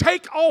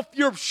 take off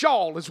your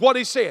shawl, is what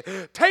he said.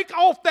 Take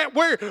off that,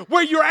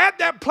 where you're at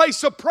that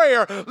place of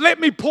prayer, let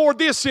me pour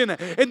this in it.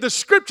 And the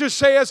scripture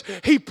says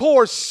he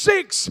pours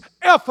 6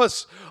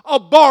 ephahs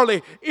of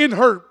barley in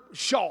her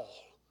shawl.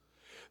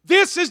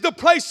 This is the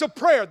place of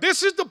prayer.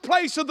 This is the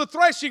place of the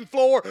threshing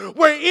floor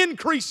where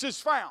increase is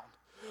found.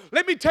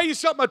 Let me tell you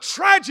something, a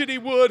tragedy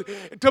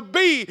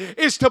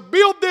is to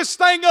build this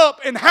thing up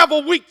and have a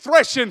weak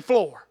threshing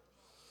floor.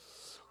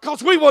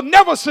 Because we will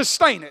never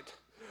sustain it.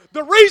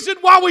 The reason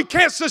why we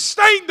can't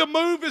sustain the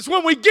move is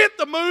when we get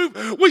the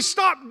move, we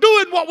stop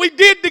doing what we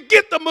did to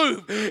get the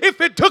move. If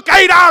it took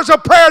 8 hours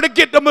of prayer to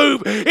get the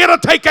move, it'll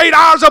take 8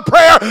 hours of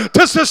prayer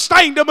to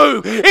sustain the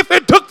move. If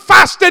it took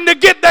fasting to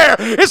get there,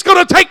 it's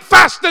going to take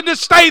fasting to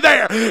stay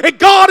there. And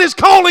God is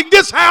calling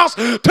this house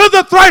to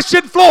the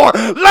threshing floor.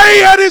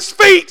 Lay at his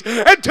feet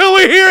until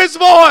we hear his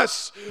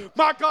voice.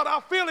 My God,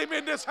 I feel him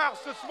in this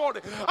house this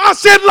morning. I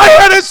said lay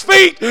at his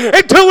feet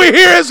until we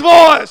hear his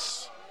voice.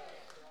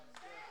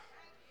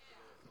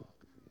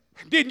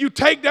 Then you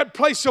take that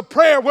place of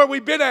prayer where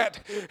we've been at,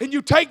 and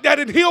you take that,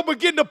 and he'll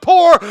begin to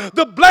pour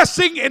the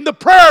blessing in the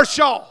prayer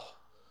shawl.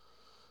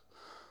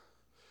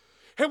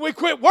 And we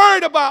quit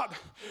worried about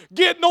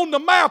getting on the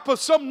map of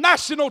some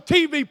national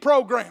TV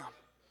program.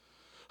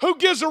 Who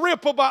gives a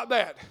rip about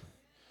that?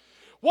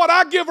 What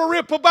I give a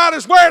rip about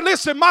is where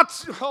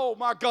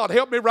my God,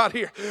 help me right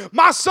here.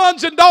 My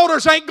sons and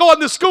daughters ain't going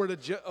to school.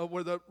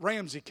 Where the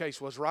Ramsey case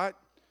was, right?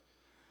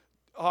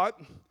 All right.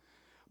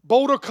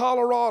 Boulder,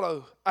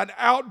 Colorado, an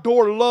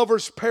outdoor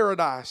lover's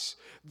paradise.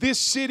 This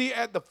city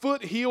at the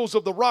foothills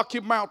of the Rocky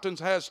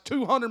Mountains has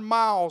 200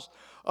 miles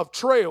of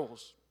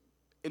trails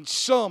and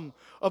some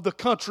of the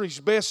country's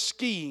best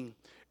skiing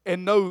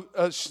and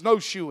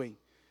snowshoeing.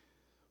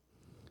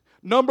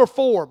 Number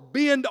 4,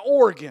 Bend,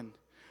 Oregon.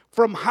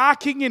 From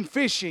hiking and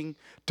fishing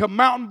to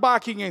mountain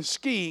biking and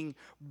skiing,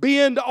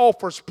 Bend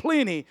offers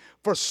plenty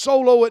for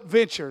solo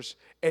adventures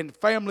and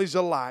families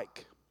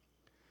alike.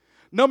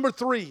 Number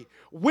 3,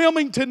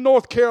 Wilmington,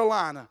 North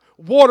Carolina.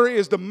 Water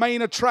is the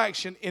main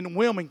attraction in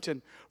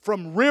Wilmington,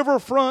 from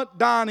riverfront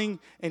dining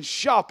and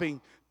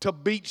shopping to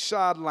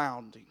beachside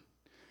lounging.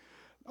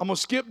 I'm going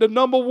to skip to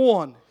number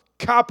 1,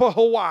 Kapa,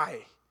 Hawaii.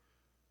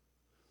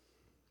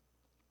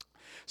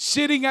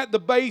 Sitting at the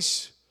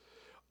base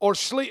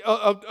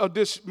of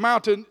this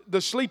mountain,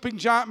 the Sleeping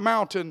Giant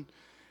Mountain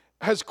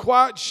has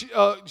quiet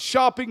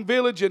shopping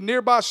village and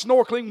nearby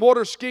snorkeling,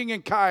 water skiing,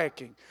 and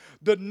kayaking.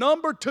 The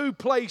number 2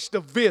 place to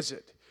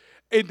visit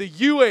in the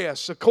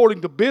U.S.,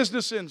 according to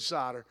Business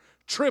Insider,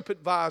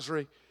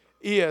 TripAdvisory,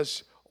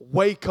 is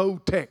Waco,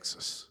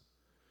 Texas.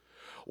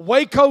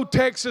 Waco,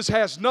 Texas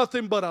has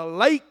nothing but a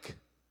lake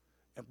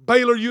and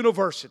Baylor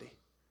University.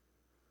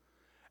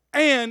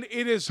 And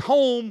it is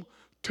home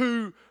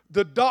to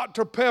the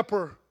Dr.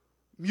 Pepper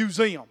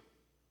Museum.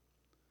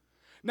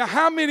 Now,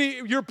 how many,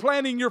 you're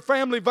planning your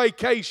family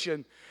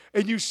vacation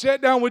and you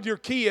sit down with your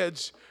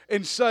kids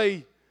and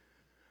say,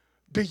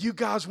 do you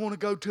guys want to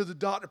go to the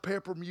Dr.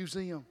 Pepper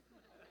Museum?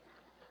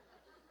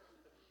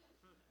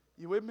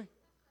 You with me?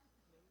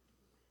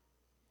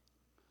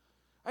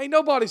 Ain't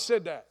nobody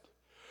said that.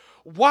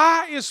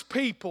 Why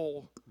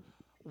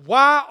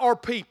are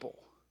people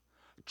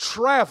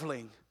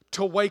traveling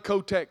to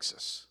Waco,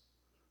 Texas?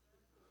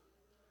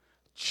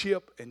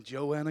 Chip and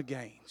Joanna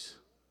Gaines.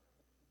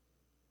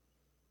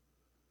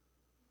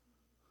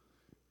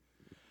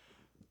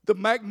 The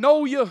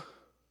Magnolia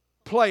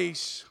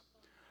place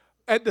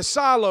at the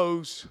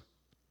silos,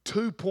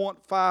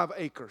 2.5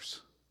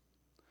 acres.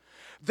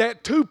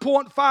 That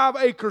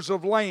 2.5 acres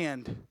of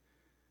land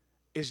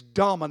is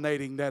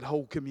dominating that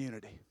whole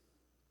community.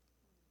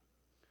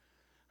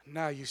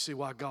 Now you see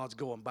why God's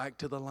going back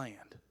to the land.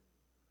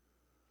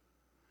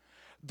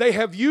 They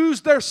have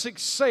used their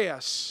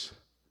success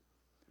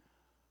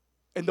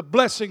and the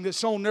blessing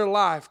that's on their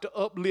life to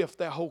uplift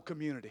that whole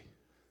community.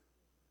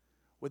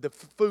 With the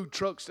food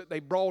trucks that they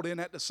brought in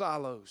at the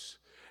silos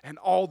and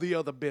all the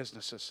other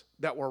businesses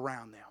that were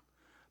around them.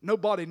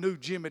 Nobody knew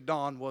Jimmy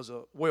Don was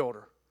a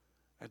welder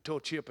until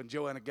Chip and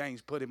Joanna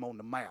Gaines put him on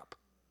the map.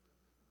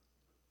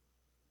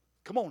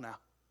 Come on now.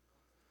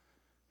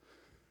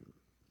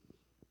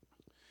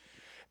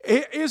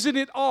 Isn't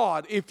it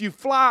odd if you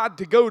fly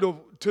to go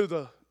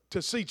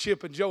to see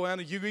Chip and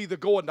Joanna, you either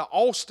going to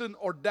Austin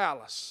or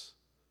Dallas?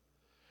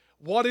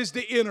 What is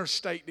the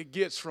interstate that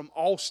gets from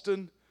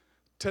Austin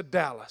to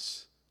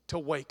Dallas to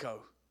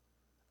Waco?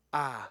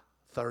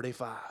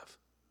 I-35.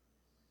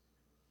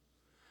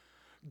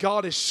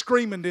 God is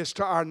screaming this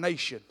to our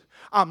nation.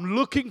 I'm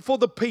looking for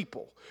the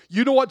people.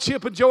 You know what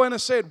Chip and Joanna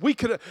said?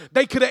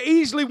 They could have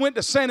easily went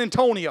to San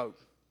Antonio.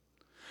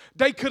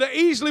 They could have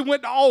easily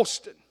went to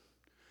Austin.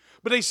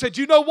 But they said,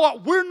 you know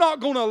what? We're not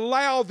going to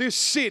allow this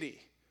city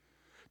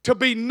to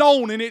be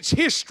known in its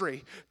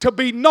history, to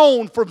be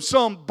known from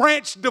some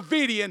Branch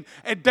Davidian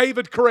and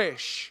David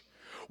Koresh.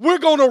 We're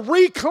going to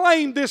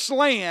reclaim this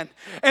land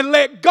and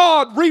let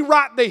God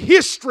rewrite the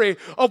history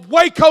of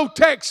Waco,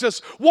 Texas,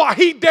 what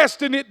He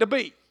destined it to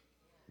be.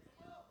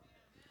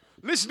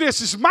 Listen to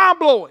this, it's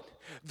mind-blowing.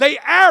 They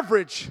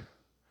average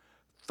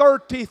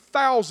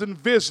 30,000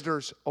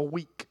 visitors a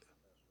week.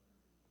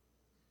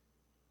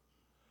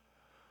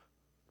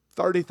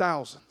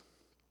 30,000.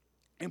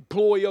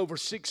 Employ over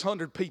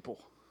 600 people.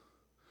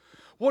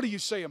 What are you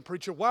saying,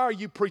 preacher? Why are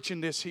you preaching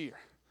this here?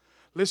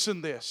 Listen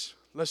to this.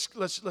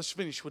 Let's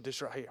finish with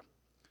this right here.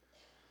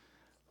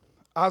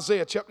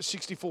 Isaiah chapter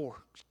 64.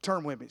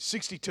 Turn with me.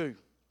 62.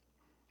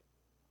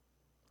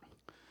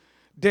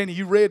 Danny,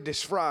 you read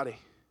this Friday.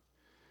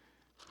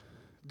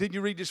 Didn't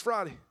you read this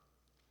Friday?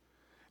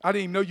 I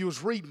didn't even know you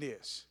was reading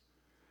this.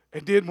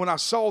 And then when I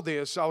saw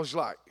this, I was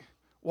like,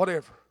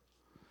 whatever.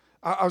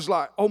 I was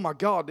like, oh my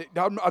God.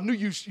 I knew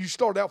you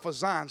started out for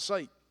Zion's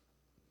sake.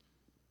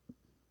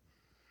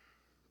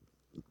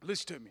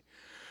 Listen to me.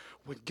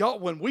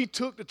 When we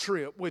took the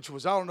trip, which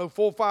was, 4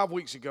 or 5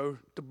 weeks ago,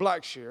 to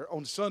Blackshear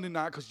on Sunday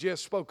night, because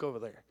Jess spoke over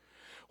there.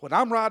 When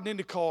I'm riding in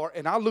the car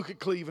and I look at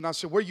Cleve and I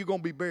said, where you going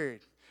to be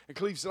buried? And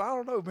Cleve said, I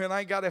don't know, man.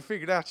 I ain't got that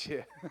figured out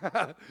yet.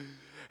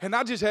 And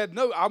I just had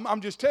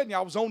I'm just telling you,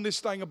 I was on this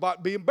thing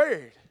about being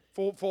buried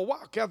for a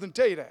while. Catherine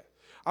tell you that.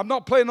 I'm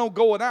not planning on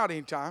going out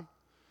anytime.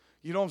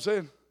 You know what I'm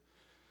saying?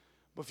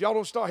 But if y'all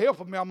don't start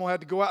helping me, I'm going to have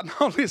to go out and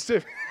all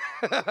listen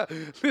to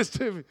me. Listen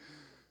to me.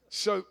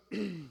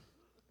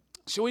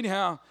 So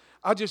anyhow,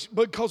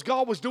 because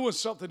God was doing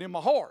something in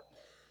my heart.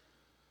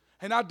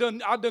 And I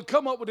done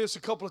come up with this a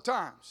couple of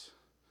times.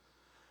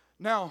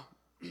 Now,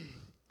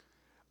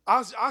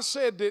 I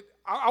said that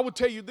I would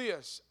tell you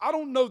this. I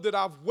don't know that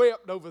I've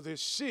wept over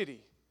this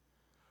city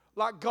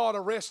like God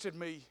arrested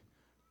me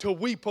to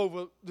weep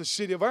over the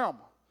city of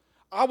Alma.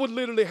 I would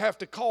literally have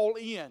to call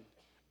in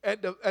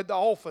at the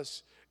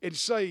office and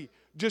say,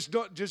 just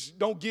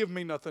don't give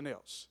me nothing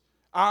else.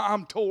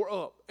 I'm tore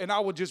up, and I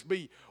would just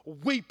be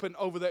weeping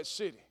over that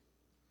city.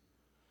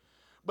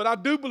 But I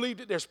do believe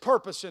that there's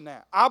purpose in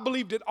that. I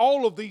believe that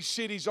all of these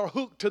cities are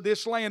hooked to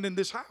this land and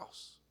this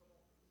house.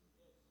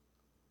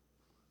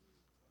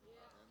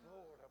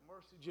 Lord have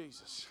mercy,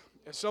 Jesus.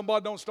 If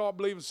somebody don't start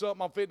believing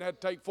something, I'm fitting to have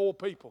to take 4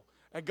 people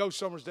and ghost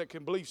summers that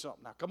can believe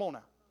something. Now, come on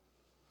now.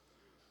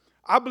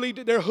 I believe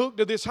that they're hooked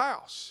to this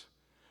house.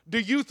 Do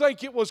you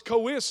think it was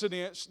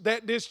coincidence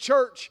that this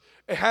church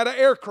had an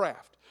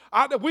aircraft?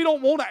 We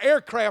don't want an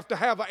aircraft to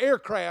have an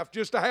aircraft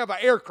just to have an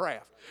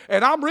aircraft.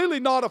 And I'm really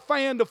not a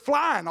fan of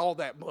flying all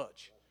that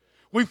much.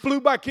 We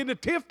flew back into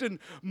Tifton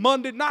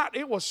Monday night.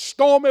 It was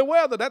stormy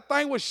weather. That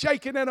thing was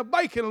shaking and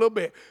a-baking a little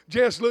bit.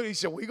 Jess looked, he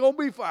said, "We're going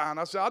to be fine."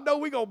 I said, "I know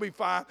we're going to be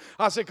fine."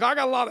 I said, "'Cause I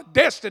got a lot of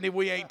destiny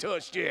we ain't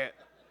touched yet."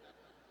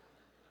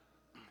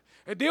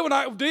 And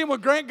then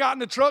when Grant got in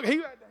the truck, he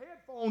had the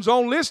headphones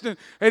on listening,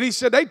 and he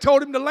said they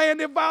told him to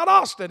land in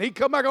Valdosta. He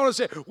come back on and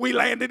said, "We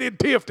landed in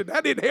Tifton."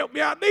 That didn't help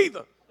me out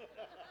neither.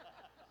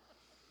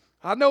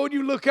 I know when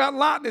you look out and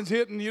lightning's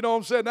hitting, you know what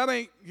I'm saying, that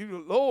ain't,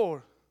 you,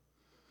 Lord.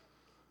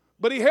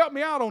 But he helped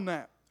me out on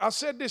that. I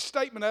said this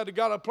statement out of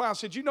God apply. I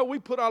said, we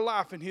put our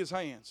life in his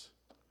hands.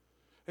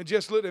 And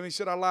just looked at him, he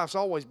said, our life's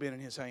always been in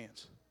his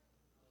hands.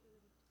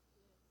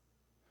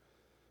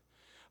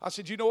 I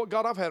said, you know what,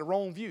 God, I've had a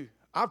wrong view.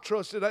 I've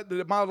trusted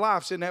that my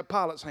life's in that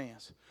pilot's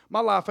hands.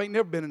 My life ain't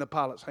never been in the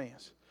pilot's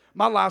hands.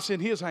 My life's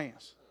in his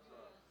hands.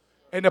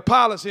 And the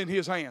pilot's in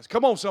his hands.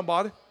 Come on,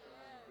 somebody.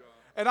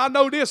 And I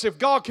know this, if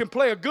God can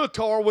play a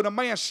guitar with a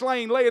man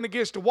slain laying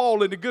against the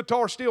wall and the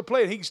guitar still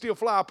playing, he can still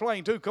fly a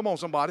plane too. Come on,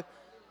 somebody.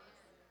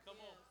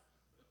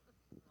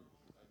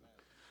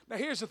 Now,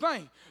 here's the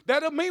thing.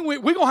 That doesn't mean we're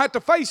going to have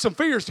to face some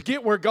fears to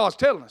get where God's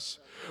telling us.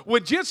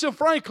 When Jensen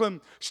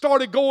Franklin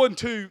started going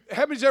to,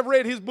 how many's ever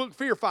read his book,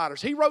 Fear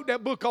Fighters? He wrote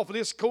that book off of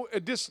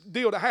this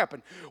deal that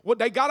happened. When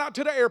they got out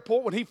to the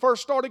airport, when he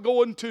first started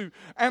going to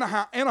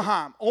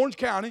Anaheim, Orange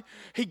County,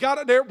 he got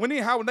it there. When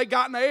they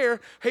got in the air,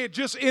 he had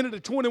just ended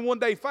a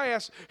 21-day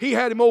fast. He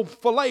had him old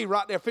filet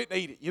right there fit to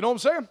eat it. You know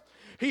what I'm saying?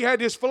 He had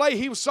this filet.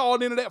 He was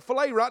sawing into that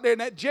filet right there in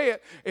that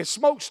jet, and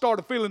smoke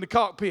started filling the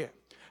cockpit.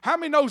 How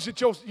many knows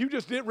that you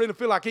just didn't really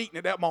feel like eating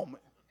at that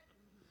moment?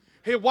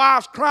 His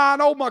wife's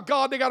crying, "Oh my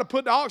God, they got to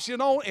put the oxygen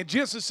on." And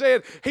Jensen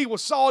said he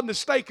was sawing the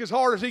steak as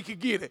hard as he could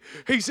get it.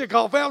 He said,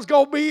 "If that was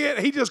going to be it,"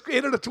 he just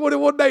ended a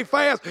 21-day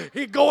fast.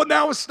 He's going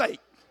down with steak.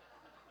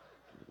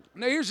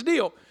 Now here's the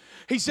deal.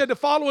 He said the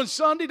following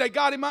Sunday they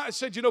got him out and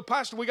said,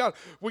 "Pastor, we got,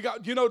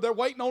 they're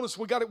waiting on us.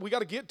 We got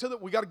to get to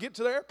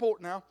the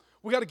airport now.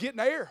 We got to get in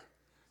the air.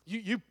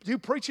 You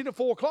preaching at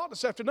 4:00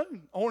 this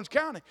afternoon, Orange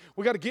County.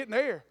 We got to get in the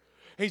air."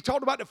 He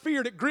talked about the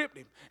fear that gripped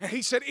him. And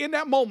he said in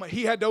that moment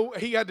he had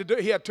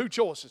two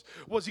choices.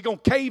 Was he going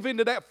to cave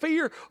into that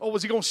fear, or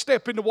was he going to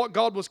step into what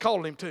God was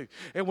calling him to?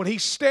 And when he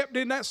stepped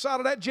in that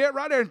side of that jet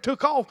right there and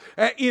took off,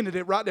 that ended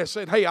it right there,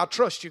 saying, "Hey, I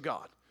trust you,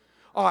 God."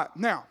 All right,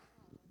 now,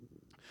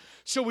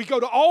 so we go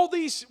to all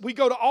these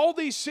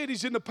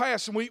cities in the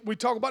past, and we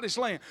talk about this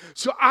land.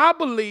 So I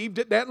believe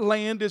that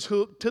land is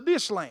hooked to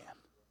this land.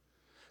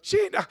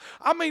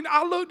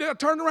 I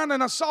turned around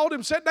and I saw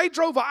them, said they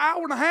drove an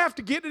hour and a half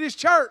to get to this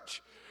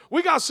church.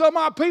 We got some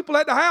of our people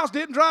at the house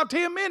didn't drive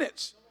 10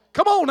 minutes.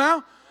 Come on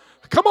now.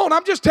 Come on,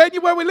 I'm just telling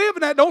you where we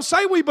living at. Don't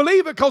say we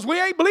believe it, because we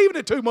ain't believing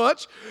it too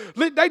much.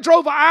 They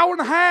drove an hour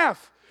and a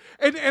half.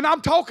 And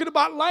I'm talking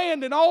about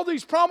land and all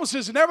these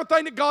promises and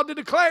everything that God had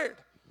declared.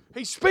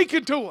 He's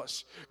speaking to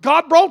us.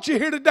 God brought you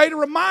here today to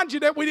remind you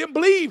that we didn't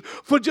believe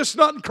for just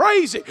nothing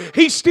crazy.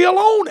 He's still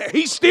on it.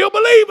 He's still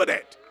believing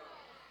it.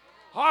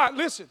 All right,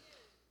 listen.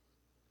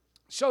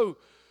 So,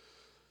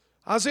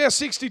 Isaiah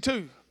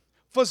 62.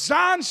 "For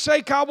Zion's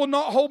sake I will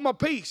not hold my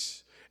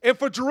peace, and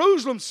for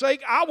Jerusalem's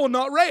sake I will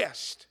not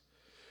rest."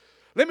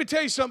 Let me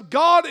tell you something.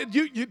 God,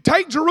 you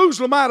take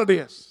Jerusalem out of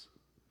this.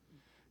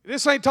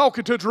 This ain't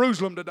talking to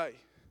Jerusalem today.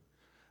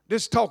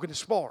 This is talking to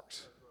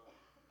Sparks.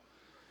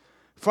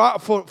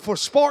 For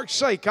Sparks'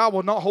 sake I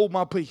will not hold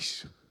my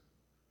peace.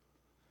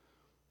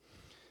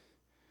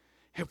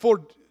 And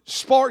for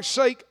Sparks'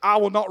 sake I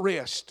will not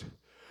rest,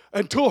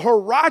 until her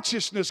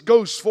righteousness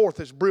goes forth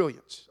as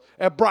brilliance,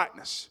 as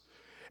brightness,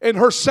 and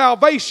her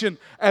salvation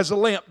as a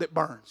lamp that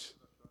burns.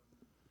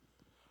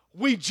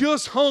 We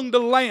just hung the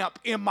lamp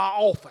in my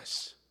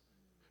office.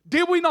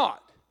 Did we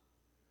not?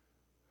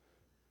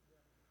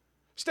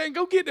 Stan,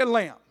 go get that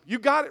lamp. You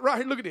got it right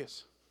here. Look at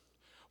this.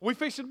 We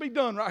fixing to be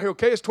done right here,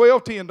 okay? It's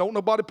 12:10. Don't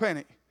nobody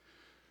panic.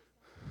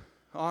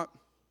 All right.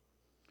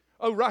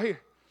 Oh, right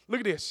here.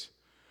 Look at this.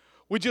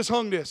 We just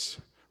hung this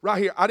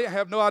right here. I didn't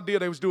have no idea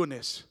they was doing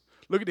this.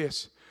 Look at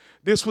this.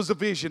 This was a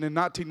vision in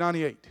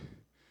 1998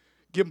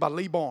 given by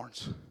Lee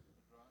Barnes.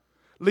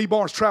 Lee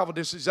Barnes traveled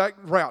this exact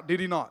route, did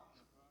he not?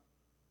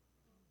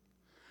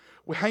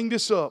 We hang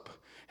this up,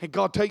 and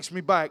God takes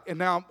me back, and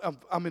now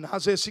I'm in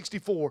Isaiah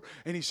 64,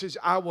 and he says,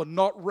 "I will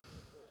not rest."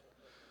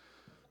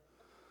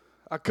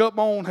 I cut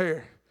my own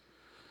hair.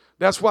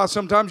 That's why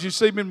sometimes you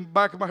see me in the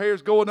back of my hair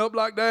is going up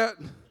like that.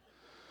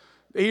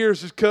 The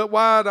ears is cut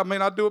wide.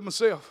 I do it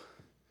myself.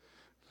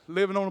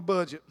 Living on a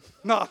budget.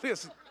 No,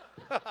 listen.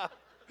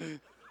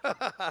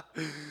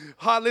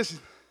 Hi, listen.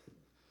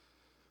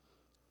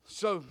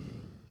 So,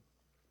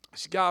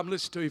 this guy I'm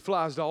listening to, he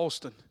flies to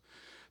Austin,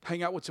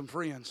 hang out with some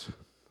friends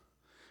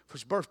for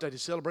his birthday, to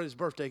celebrate his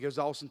birthday. He goes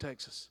to Austin,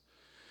 Texas.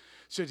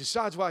 So he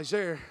decides while he's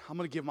there, I'm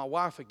going to give my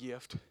wife a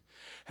gift,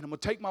 and I'm going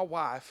to take my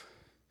wife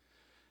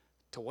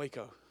to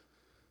Waco.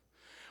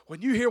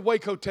 When you hear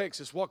Waco,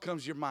 Texas, what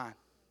comes to your mind?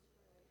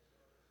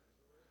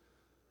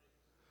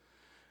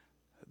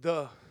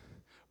 The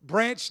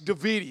Branch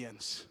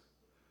Davidians,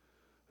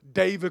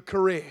 David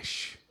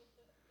Koresh.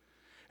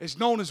 It's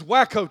known as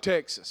Waco,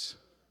 Texas.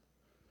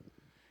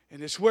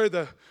 And it's where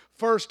the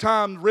first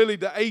them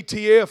the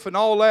ATF and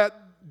all that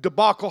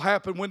debacle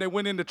happened when they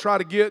went in to try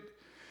to get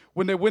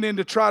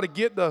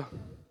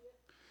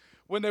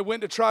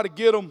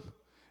them,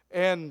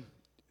 and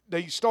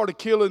they started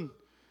killing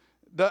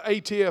the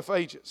ATF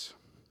agents.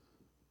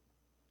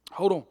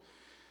 Hold on.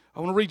 I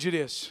want to read you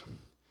this.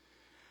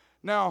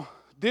 Now,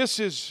 this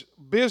is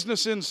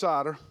Business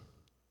Insider.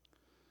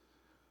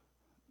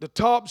 The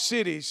top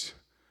cities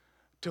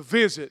to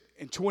visit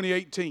in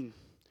 2018.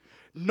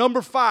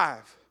 Number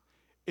 5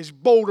 is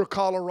Boulder,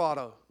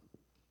 Colorado.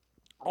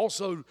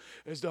 Also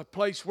is the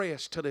place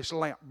rest till this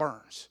lamp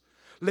burns.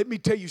 Let me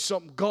tell you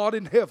something. God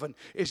in heaven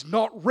is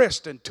not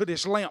resting till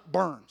this lamp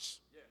burns.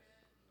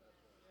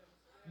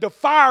 The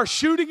fire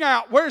shooting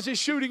out. Where is it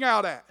shooting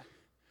out at?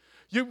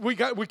 We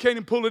can't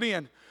even pull it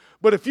in.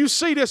 But if you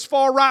see this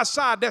far right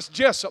side, that's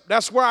Jessup.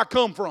 That's where I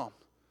come from.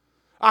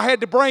 I had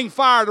to bring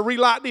fire to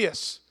relight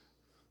this.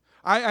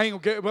 I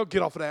ain't gonna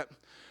get off of that.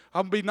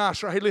 I'm gonna be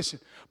nice right here. Listen.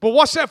 But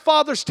what's that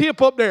Father's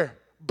tip up there?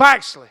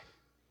 Baxley.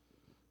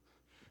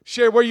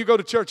 Share where you go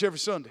to church every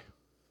Sunday.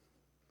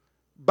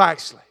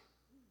 Baxley.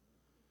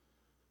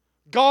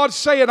 God's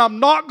saying, I'm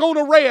not going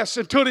to rest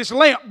until this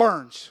lamp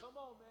burns.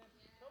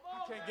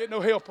 I can't get no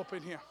help up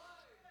in here.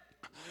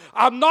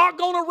 I'm not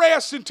going to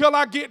rest until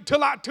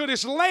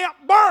this lamp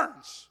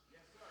burns.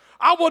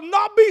 I will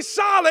not be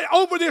silent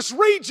over this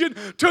region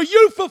till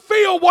you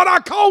fulfill what I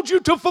called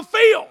you to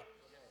fulfill.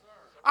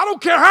 I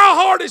don't care how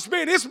hard it's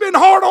been. It's been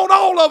hard on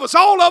all of us.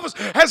 All of us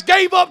has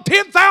gave up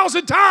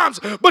 10,000 times.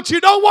 But you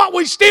know what?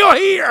 We're still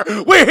here.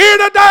 We're here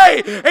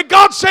today. And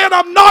God said,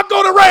 I'm not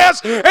going to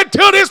rest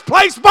until this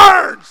place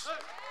burns.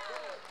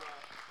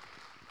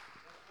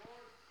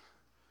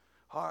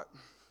 All right.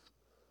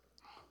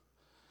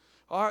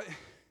 All right.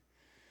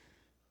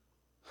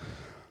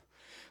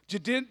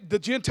 The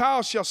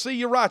Gentiles shall see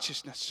your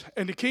righteousness,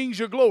 and the kings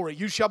your glory.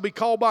 You shall be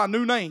called by a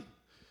new name.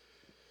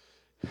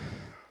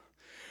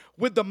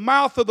 With the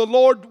mouth of the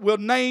Lord will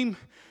name,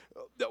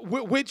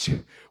 which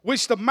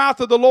the mouth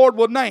of the Lord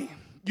will name.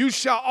 You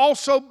shall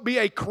also be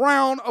a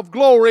crown of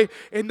glory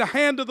in the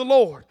hand of the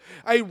Lord,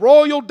 a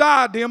royal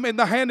diadem in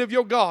the hand of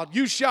your God.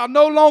 You shall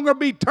no longer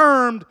be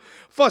termed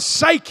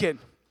forsaken,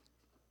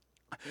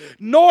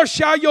 nor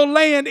shall your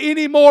land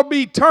any more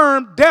be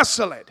termed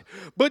desolate,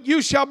 but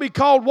you shall be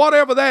called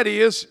whatever that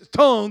is,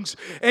 tongues,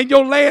 and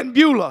your land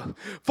Beulah.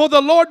 For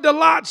the Lord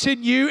delights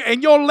in you,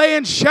 and your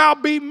land shall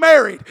be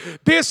married.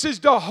 This is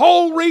the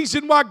whole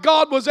reason why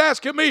God was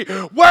asking me,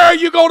 where are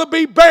you going to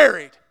be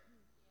buried?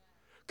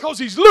 Because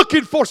He's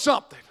looking for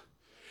something.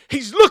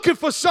 He's looking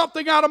for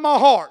something out of my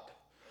heart.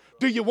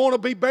 Do you want to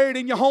be buried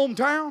in your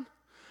hometown?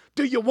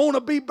 Do you want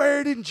to be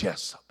buried in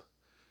Jessup?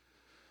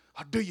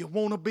 Or do you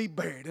want to be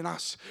buried? And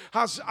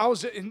I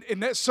was in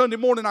that Sunday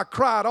morning, I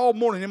cried all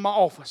morning in my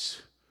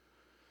office.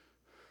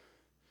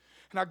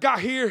 And I got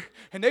here,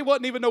 and there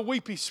wasn't even no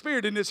weepy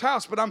spirit in this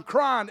house, but I'm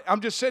crying.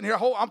 I'm just sitting here,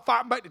 I'm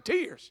fighting back the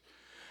tears.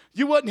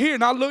 You wasn't here,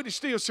 and I looked at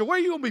Steve and said, where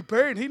are you going to be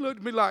buried? And he looked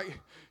at me like,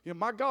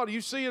 my God, are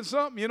you seeing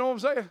something? You know what I'm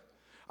saying?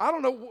 I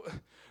don't know.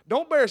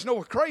 Don't bear us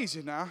nowhere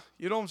crazy now.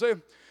 You know what I'm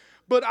saying?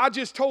 But I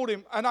just told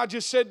him, and I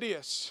just said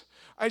this.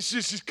 It's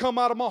just come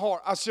out of my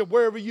heart. I said,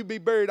 wherever you be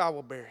buried, I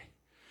will bury.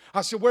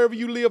 I said, wherever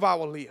you live, I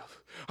will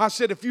live. I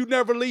said, if you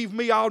never leave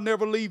me, I'll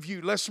never leave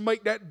you. Let's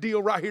make that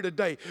deal right here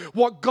today.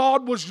 What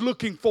God was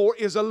looking for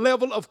is a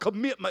level of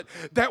commitment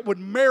that would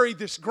marry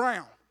this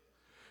ground.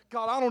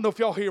 God, I don't know if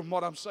y'all hear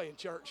what I'm saying,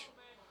 church.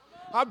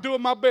 I'm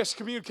doing my best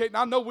communicating.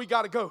 I know we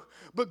got to go.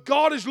 But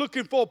God is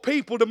looking for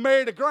people to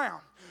marry the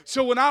ground.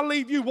 So when I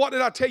leave you, what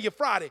did I tell you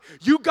Friday?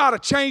 You got to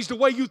change the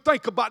way you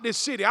think about this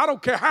city. I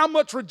don't care how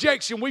much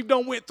rejection we've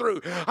done went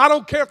through. I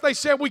don't care if they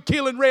said we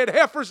killing red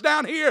heifers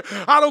down here.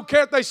 I don't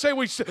care if they say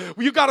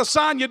you got to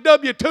sign your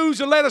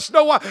W-2s and let us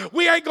know why.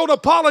 We ain't going to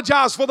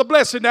apologize for the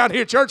blessing down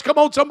here, church. Come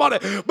on,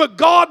 somebody. But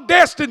God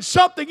destined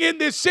something in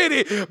this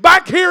city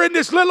back here in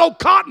this little old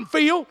cotton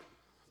field.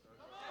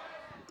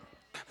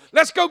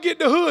 Let's go get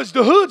the hoods.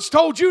 The hoods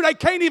told you they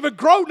can't even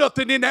grow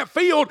nothing in that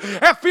field.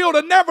 That field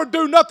will never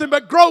do nothing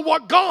but grow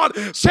what God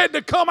said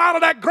to come out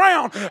of that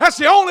ground. That's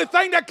the only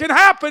thing that can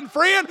happen,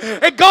 friend.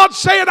 And God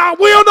said, I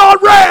will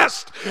not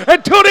rest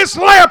until this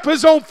lamp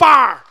is on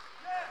fire.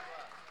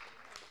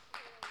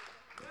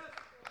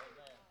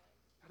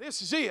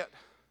 This is it.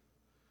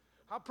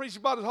 I preach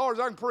about as hard as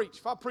I can preach.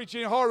 If I preach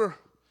any harder,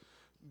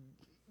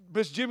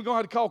 Mr. Jimmy going to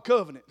have to call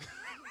covenant.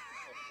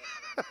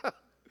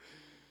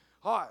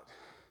 All right.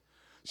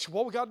 So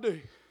what we got to do?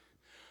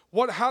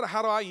 How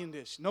do I end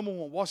this? Number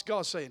one, what's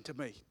God saying to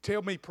me?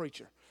 Tell me,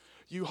 preacher.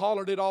 You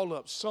hollered it all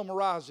up.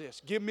 Summarize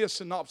this. Give me a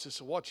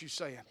synopsis of what you're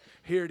saying.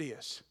 Here it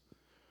is.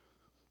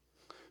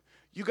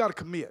 You got to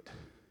commit.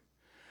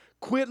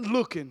 Quit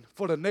looking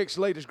for the next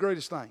latest,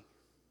 greatest thing.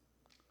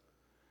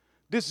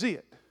 This is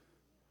it.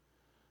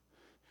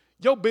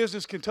 Your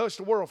business can touch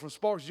the world from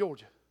Sparks,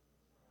 Georgia.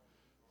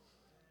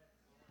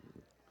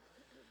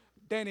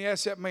 Danny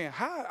asked that man,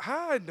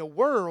 how in the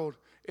world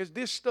is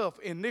this stuff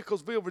in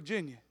Nicholsville,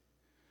 Virginia?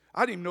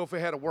 I didn't even know if it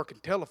had a working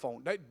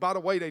telephone. By the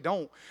way, they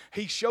don't.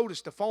 He showed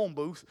us the phone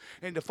booth,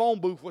 and the phone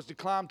booth was to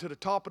climb to the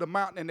top of the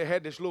mountain, and they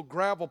had this little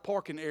gravel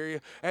parking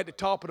area at the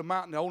top of the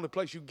mountain, the only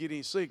place you could get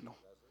any signal.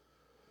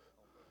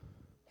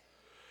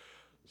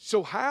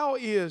 So how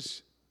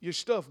is your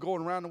stuff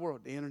going around the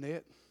world? The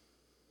internet.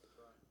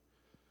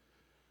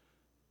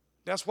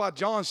 That's why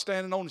John's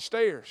standing on the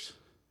stairs.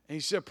 And he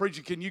said,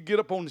 preacher, can you get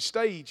up on the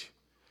stage?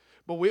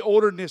 But we're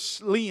ordering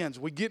this lens.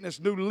 We're getting this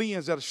new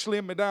lens that'll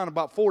slim me down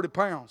about 40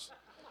 pounds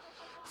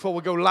before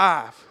we go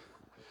live.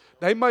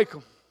 They make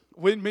them.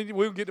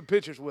 We'll get the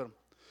pictures with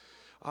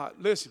them.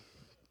 Listen.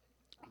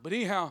 But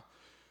anyhow,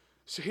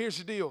 so here's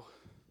the deal.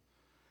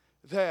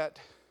 That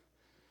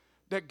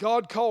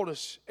God called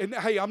us. And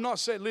hey, I'm not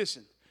saying,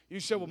 listen. You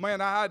say, well, man,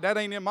 that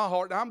ain't in my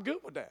heart. I'm good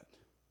with that.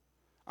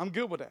 I'm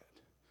good with that.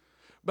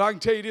 But I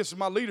can tell you this, in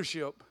my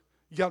leadership,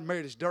 you got to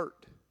marry this dirt.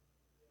 You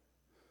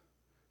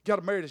got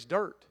to marry this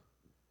dirt.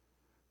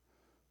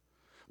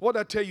 What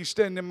did I tell you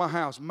standing in my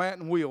house? Matt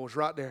and Will was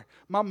right there.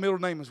 My middle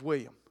name is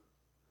William.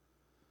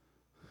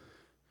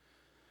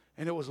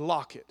 And it was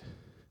Lockett.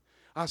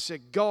 I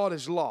said, God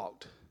has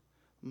locked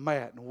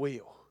Matt and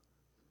Will.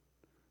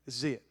 This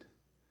is it.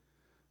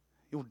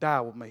 You'll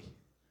die with me.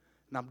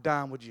 And I'm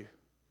dying with you.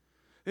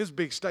 This is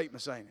big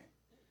statements, ain't it?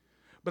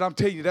 But I'm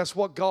telling you, that's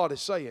what God is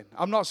saying.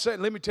 I'm not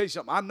saying, let me tell you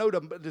something. I know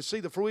to see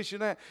the fruition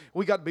of that,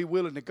 we got to be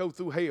willing to go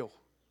through hell.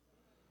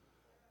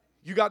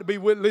 You got to be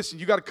willing, listen,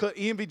 you got to cut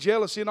envy,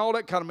 jealousy, and all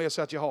that kind of mess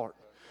out your heart.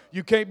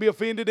 You can't be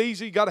offended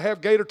easy. You got to have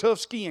gator tough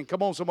skin.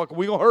 Come on, somebody.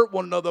 We're going to hurt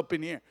one another up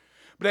in here.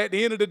 But at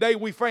the end of the day,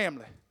 we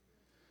family.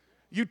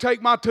 You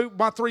take my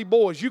three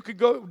boys. You could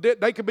go,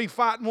 they could be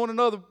fighting one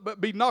another,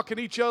 be knocking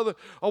each other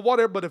or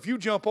whatever. But if you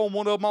jump on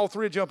one of them, all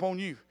three jump on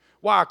you.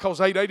 Why? Because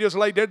they just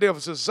laid their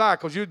differences aside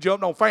because you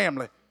jumped on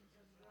family.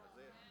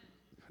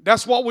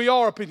 That's what we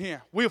are up in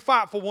here. We'll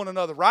fight for one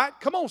another, right?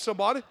 Come on,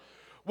 somebody.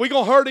 We're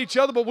going to hurt each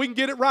other, but we can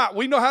get it right.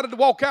 We know how to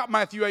walk out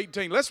Matthew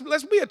 18. Let's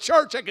be a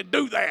church that can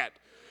do that.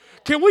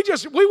 We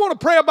want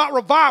to pray about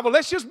revival.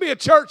 Let's just be a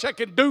church that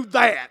can do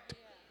that.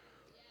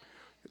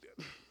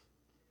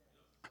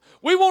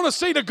 We want to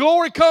see the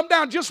glory come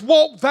down. Just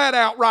walk that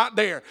out right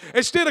there.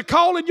 Instead of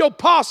calling your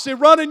posse,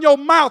 running your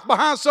mouth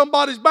behind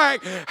somebody's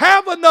back,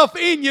 have enough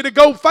in you to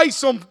go face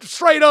them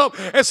straight up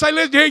and say,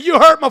 listen here, you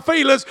hurt my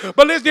feelings,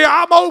 but listen here,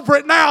 I'm over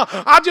it now.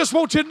 I just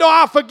want you to know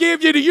I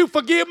forgive you. Do you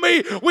forgive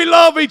me? We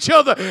love each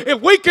other.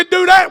 If we can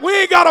do that, we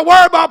ain't got to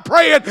worry about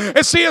praying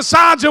and seeing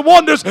signs and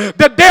wonders.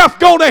 The deaf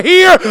going to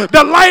hear,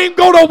 the lame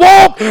going to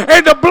walk,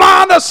 and the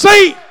blind to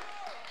see.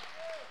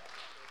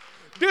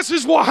 This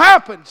is what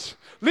happens.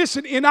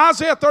 Listen, in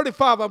Isaiah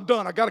 35, I'm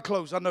done. I got to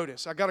close. I know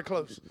this. I got to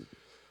close.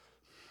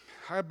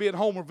 I'll be at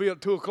Homerville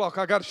at 2 o'clock.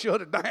 I got to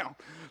shut it down.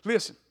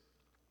 Listen,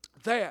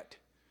 it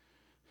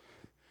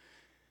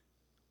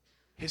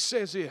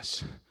says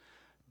this,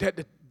 that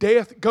the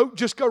death,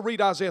 just go read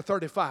Isaiah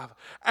 35.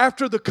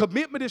 After the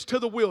commitment is to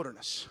the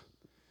wilderness,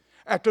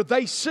 after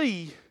they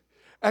see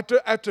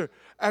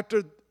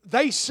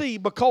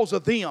because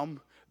of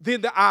them,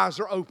 then the eyes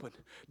are open.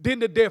 Then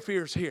the deaf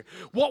ears hear.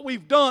 What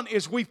we've done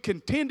is we've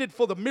contended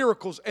for the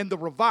miracles and the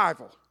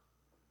revival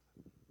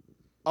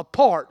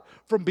apart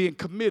from being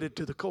committed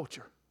to the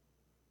culture.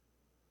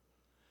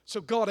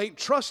 So God ain't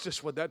trust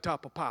us with that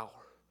type of power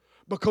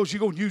because you're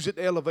going to use it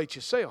to elevate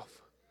yourself.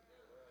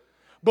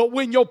 But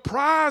when your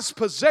prized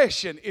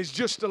possession is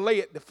just to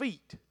lay at the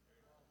feet,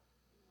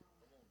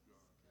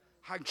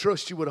 I can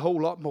trust you with a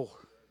whole lot more.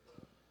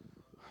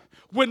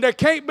 When there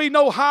can't be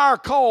no higher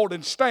call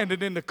than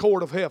standing in the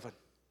court of heaven,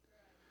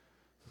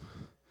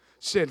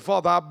 said,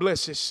 Father, I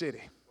bless this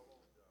city.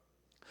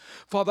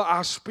 Father,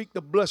 I speak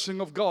the blessing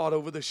of God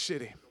over this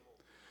city.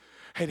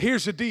 And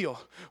here's the deal.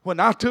 When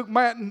I took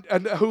Matt,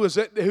 who's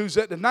at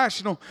the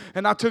National,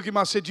 and I took him,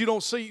 I said, you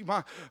don't see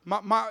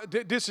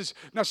this is,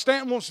 now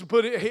Stanton wants to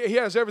put it, he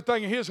has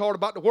everything in his heart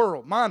about the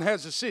world. Mine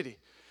has the city.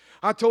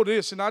 I told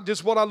this, and I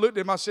looked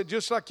at him, I said,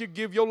 just like you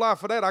give your life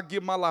for that, I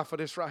give my life for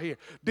this right here.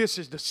 This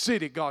is the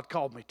city God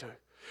called me to.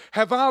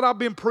 Have I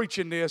been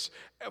preaching this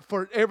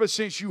ever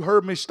since you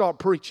heard me start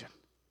preaching?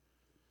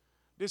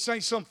 This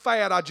ain't some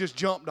fad I just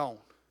jumped on.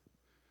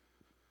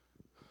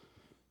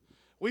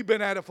 We've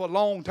been at it for a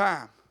long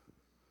time.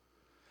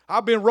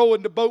 I've been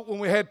rowing the boat when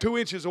we had 2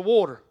 inches of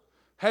water.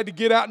 Had to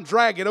get out and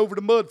drag it over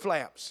the mud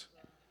flaps.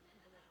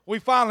 We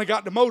finally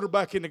got the motor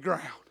back in the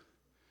ground.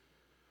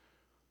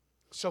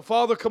 So,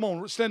 Father, come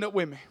on, stand up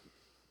with me.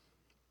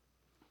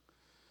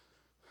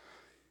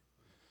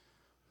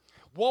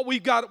 What we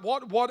got,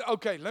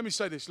 okay, let me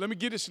say this. Let me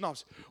get this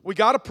synopsis. We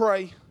got to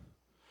pray.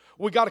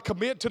 We got to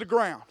commit to the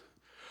ground.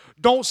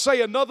 Don't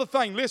say another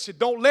thing. Listen,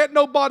 don't let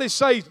nobody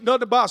say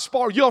nothing about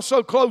Sparks. You're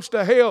so close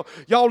to hell,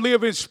 y'all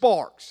live in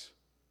Sparks.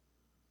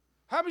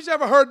 How many's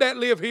ever heard that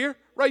live here?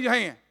 Raise your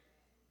hand.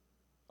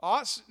 All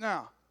right,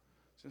 now.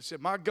 So I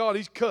said, my God,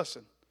 he's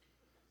cussing.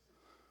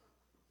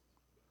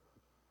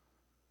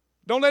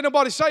 Don't let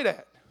nobody say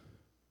that.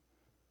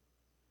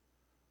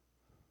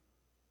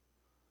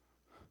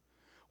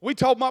 We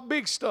talk about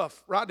big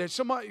stuff right there.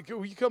 Somebody,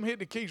 will you come hit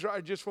the keys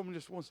right just for me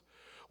just once?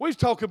 We was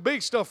talking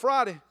big stuff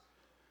Friday.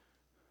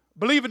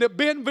 Believing that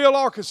Bentonville,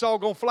 Arkansas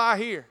going to fly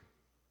here.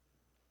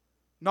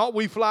 Not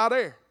we fly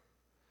there.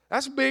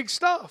 That's big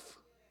stuff.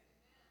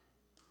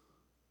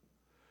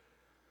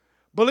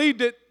 Believe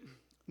that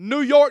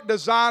New York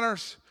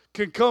designers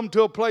can come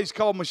to a place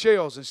called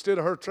Michelle's. Instead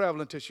of her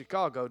traveling to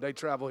Chicago, they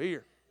travel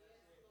here.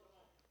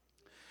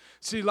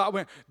 See, like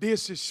when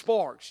this is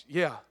Sparks,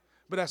 yeah,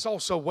 but that's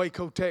also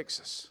Waco,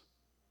 Texas.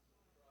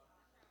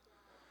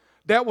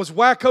 That was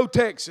Waco,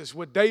 Texas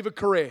with David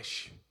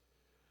Koresh.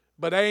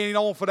 But they ain't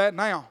on for that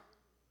now.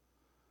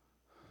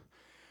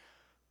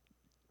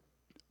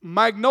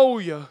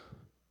 Magnolia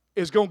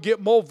is going to get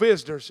more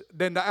visitors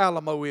than the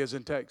Alamo is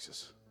in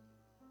Texas.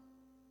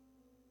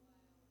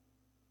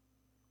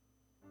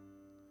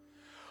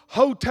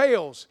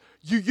 Hotels,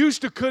 you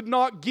used to could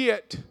not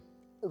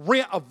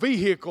rent a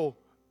vehicle,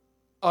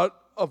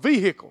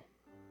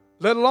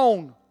 let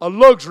alone a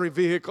luxury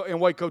vehicle in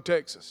Waco,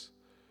 Texas.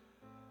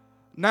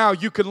 Now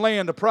you can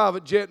land a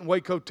private jet in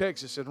Waco,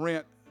 Texas and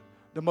rent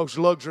the most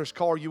luxurious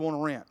car you want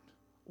to rent.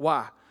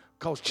 Why?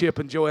 Because Chip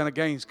and Joanna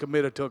Gaines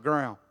committed to a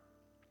ground.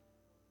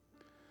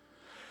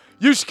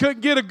 You couldn't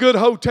get a good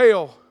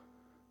hotel.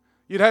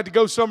 You'd have to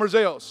go somewhere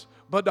else.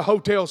 But the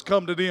hotels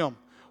come to them.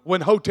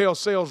 When hotel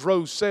sales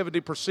rose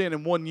 70%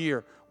 in 1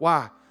 year.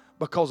 Why?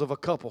 Because of a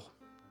couple.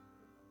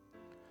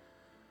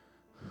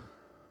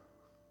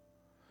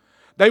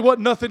 They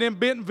wasn't nothing in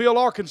Bentonville,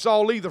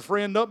 Arkansas either,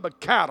 friend, nothing but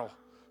cattle.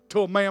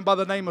 Till a man by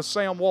the name of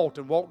Sam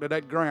Walton walked to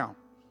that ground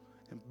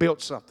and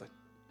built something.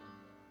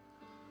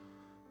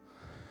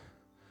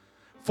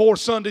 4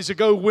 Sundays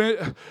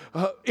ago,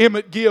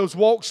 Emmett Gibbs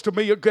walks to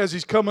me as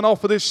he's coming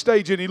off of this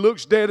stage, and he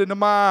looks dead into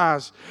my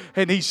eyes,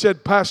 and he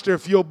said, Pastor,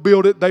 if you'll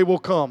build it, they will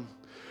come.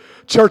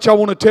 Church, I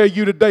want to tell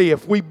you today,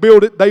 if we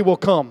build it, they will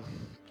come.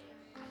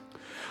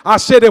 I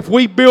said, if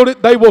we build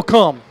it, they will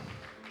come.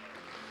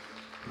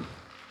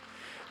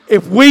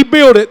 If we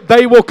build it,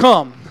 they will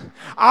come.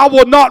 I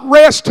will not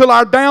rest till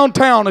our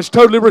downtown is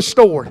totally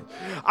restored.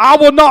 I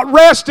will not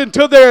rest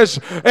until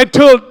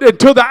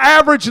the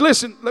average,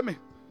 listen, let me.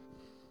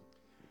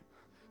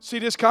 See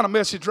this kind of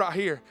message right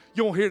here.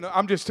 You won't hear it.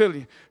 I'm just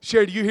telling you.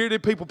 Sherry, do you hear the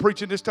people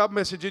preaching this type of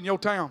message in your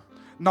town?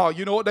 No,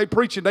 you know what they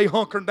preaching? They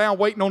hunkering down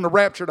waiting on the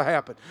rapture to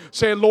happen.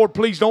 Saying, Lord,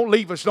 please don't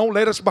leave us. Don't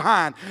let us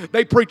behind.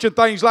 They preaching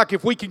things like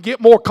if we can get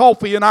more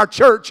coffee in our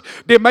church,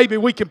 then maybe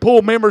we can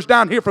pull members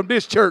down here from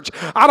this church.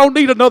 I don't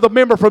need another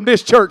member from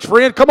this church,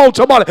 friend. Come on,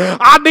 somebody.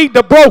 I need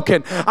the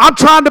broken. I'm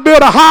trying to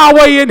build a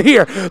highway in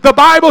here. The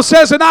Bible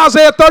says in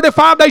Isaiah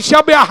 35, there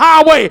shall be a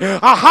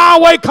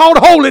highway called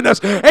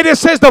holiness. And it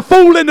says the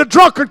fool and the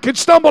drunkard can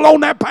stumble on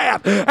that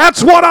path.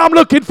 That's what I'm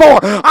looking for.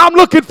 I'm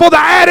looking for the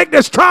addict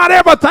that's tried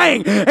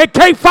everything and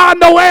can't find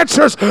no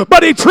answers,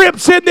 but he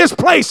trips in this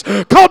place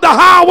called the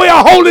highway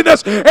of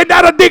holiness, and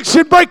that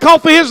addiction break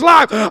off of his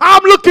life.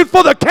 I'm looking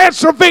for the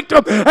cancer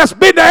victim that's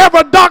been to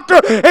every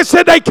doctor and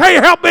said they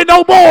can't help me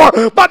no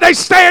more, but they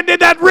stand in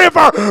that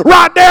river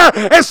right there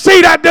and see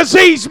that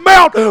disease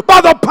melt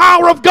by the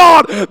power of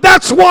God.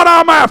 That's what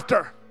I'm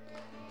after.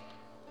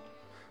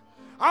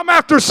 I'm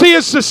after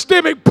seeing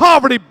systemic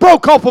poverty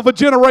broke off of a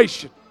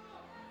generation.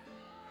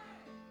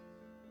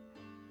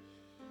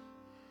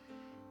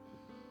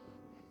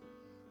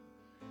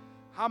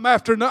 I'm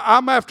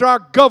after our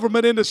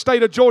government in the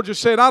state of Georgia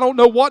said, I don't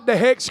know what the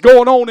heck's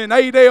going on in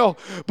Adel,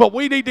 but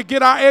we need to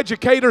get our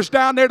educators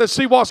down there to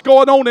see what's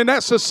going on in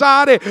that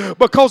society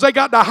because they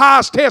got the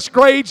highest test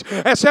grades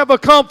that's ever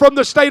come from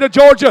the state of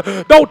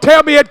Georgia. Don't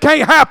tell me it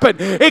can't happen.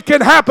 It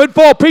can happen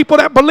for people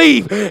that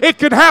believe. It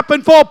can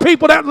happen for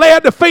people that lay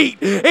at the feet.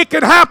 It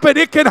can happen.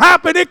 It can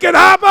happen. It can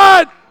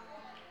happen.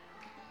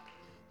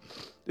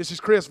 This is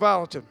Chris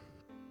Valentin.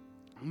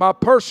 My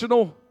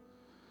personal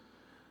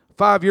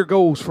 5-year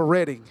goals for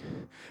Redding.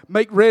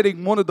 Make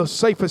Redding one of the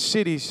safest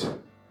cities.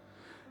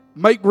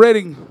 Make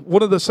Redding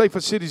one of the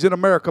safest cities in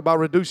America by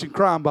reducing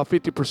crime by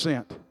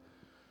 50%.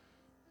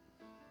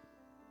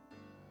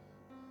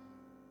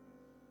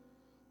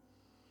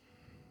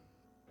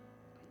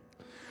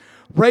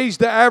 Raise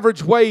the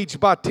average wage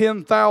by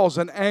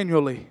 $10,000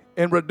 annually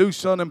and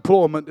reduce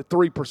unemployment to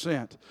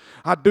 3%.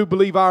 I do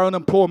believe our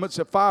unemployment's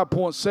at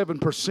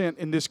 5.7%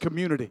 in this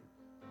community,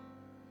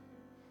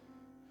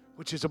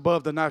 which is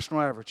above the national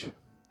average.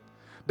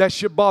 That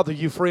should bother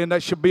you, friend.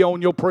 That should be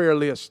on your prayer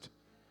list.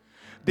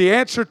 The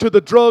answer to the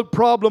drug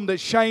problem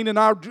that Shane and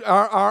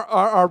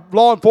our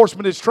law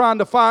enforcement is trying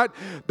to fight,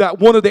 that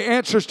one of the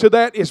answers to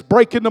that is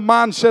breaking the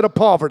mindset of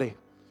poverty.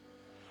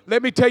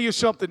 Let me tell you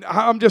something.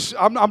 I'm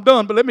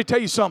done, but let me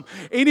tell you something.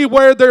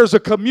 Anywhere there's a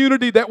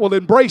community that will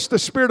embrace the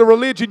spirit of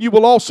religion, you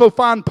will also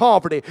find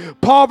poverty.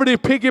 Poverty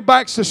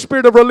piggybacks the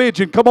spirit of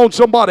religion. Come on,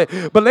 somebody.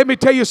 But let me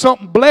tell you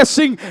something.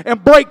 Blessing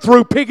and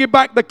breakthrough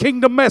piggyback the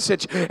kingdom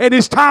message. And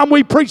it's time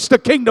we preach the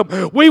kingdom.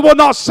 We will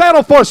not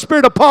settle for a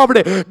spirit of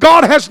poverty.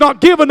 God has not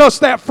given us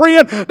that,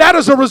 friend. That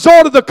is a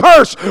result of the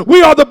curse.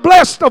 We are the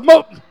blessed of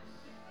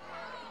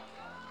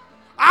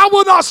I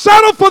will not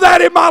settle for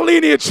that in my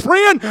lineage,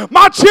 friend.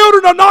 My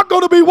children are not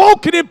going to be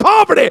walking in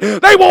poverty.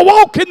 They will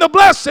walk in the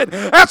blessing.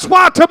 That's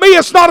why to me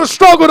it's not a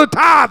struggle to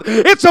tithe.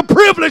 It's a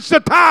privilege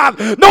to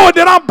tithe, knowing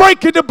that I'm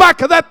breaking the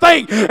back of that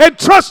thing and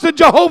trusting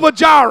Jehovah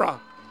Jireh.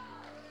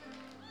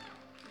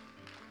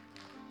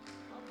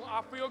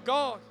 I feel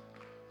God.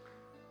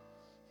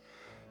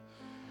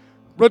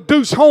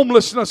 Reduce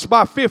homelessness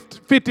by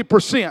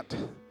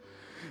 50%.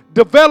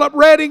 Develop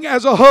Reading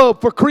as a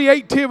hub for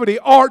creativity,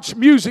 arts,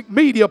 music,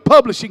 media,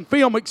 publishing,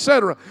 film,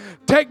 etc.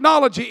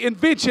 Technology,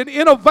 invention,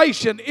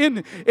 innovation,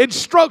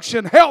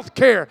 instruction,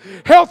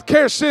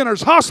 healthcare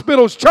centers,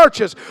 hospitals,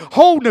 churches,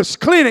 wholeness,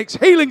 clinics,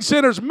 healing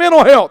centers,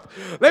 mental health.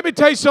 Let me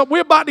tell you something.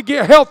 We're about to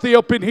get healthy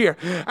up in here.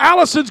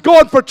 Allison's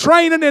going for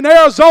training in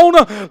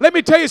Arizona. Let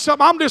me tell you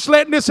something. I'm just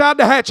letting this out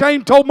the hatch. I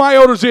ain't told my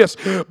elders this.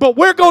 But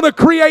we're going to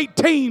create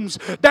teams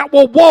that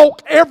will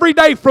walk every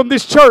day from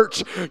this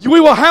church. We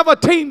will have a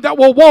team that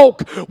will walk.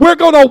 We're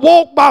going to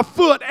walk by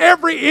foot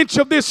every inch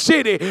of this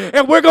city,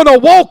 and we're going to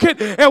walk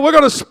it, and we're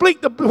going to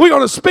speak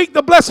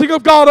the blessing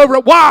of God over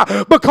it.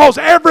 Why? Because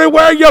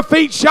everywhere your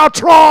feet shall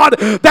trod,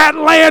 that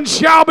land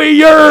shall be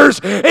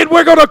yours, and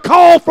we're going to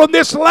call from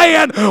this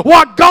land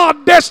what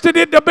God destined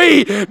it to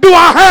be. Do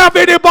I have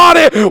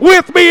anybody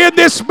with me in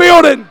this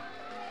building?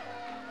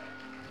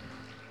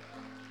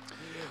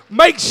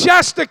 Make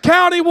Shasta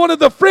County one of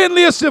the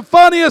friendliest and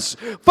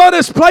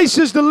funnest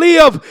places to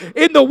live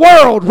in the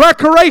world.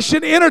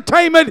 Recreation,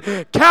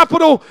 entertainment,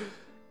 capital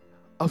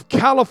of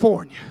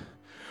California.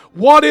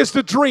 What is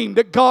the dream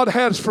that God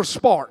has for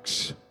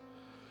Sparks?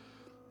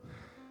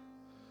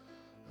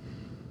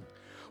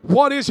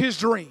 What is His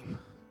dream?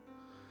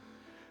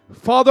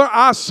 Father,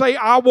 I say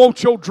I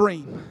want your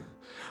dream.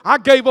 I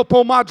gave up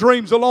on my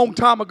dreams a long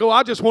time ago.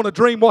 I just want to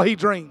dream what He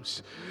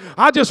dreams.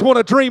 I just want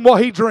to dream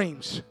what He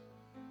dreams.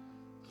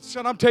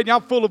 Son, I'm telling you,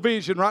 I'm full of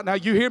vision right now.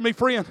 You hear me,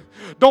 friend?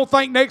 Don't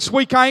think next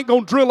week I ain't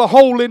going to drill a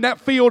hole in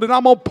that field and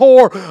I'm going to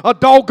pour a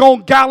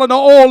doggone gallon of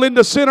oil in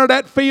the center of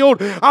that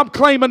field. I'm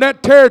claiming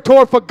that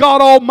territory for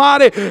God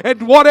Almighty,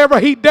 and whatever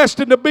He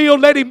destined to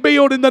build, let Him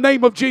build in the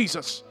name of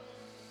Jesus.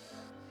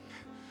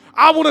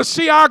 I want to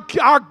see our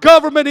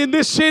government in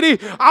this city.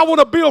 I want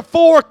to build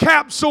 4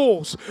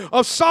 capsules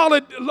of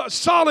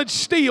solid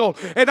steel,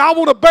 and I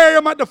want to bury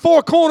them at the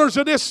 4 corners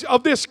of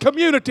this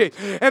community.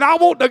 And I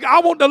want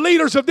the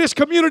leaders of this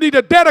community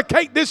to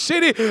dedicate this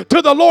city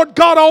to the Lord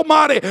God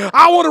Almighty.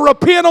 I want to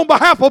repent on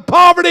behalf of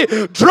poverty,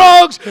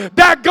 drugs,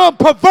 dadgum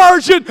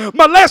perversion,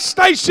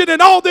 molestation,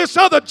 and all this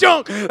other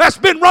junk that's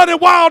been running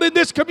wild in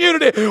this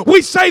community.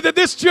 We say that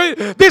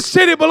this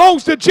city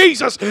belongs to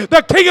Jesus,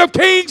 the King of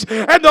Kings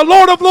and the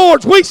Lord of Lords.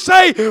 We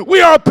say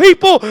we are a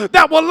people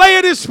that will lay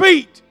at His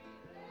feet.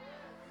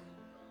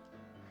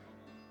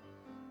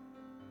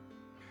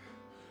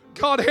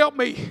 God, help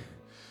me.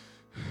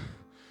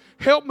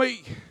 Help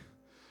me.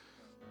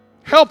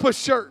 Help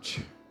us, church.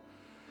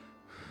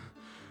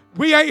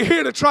 We ain't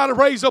here to try to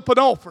raise up an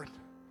offering.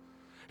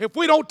 If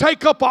we don't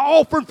take up an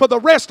offering for the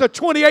rest of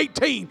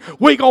 2018,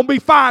 we're going to be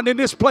fine in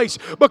this place,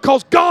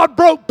 because God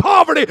broke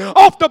poverty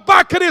off the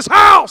back of this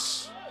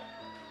house.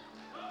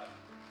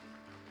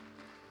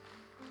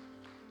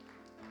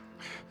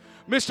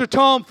 Mr.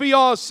 Tom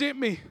Fiaz sent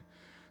me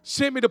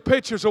the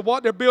pictures of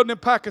what they're building in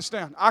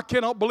Pakistan. I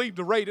cannot believe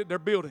the rate that they're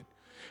building.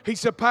 He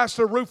said,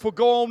 Pastor, the roof will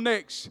go on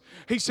next.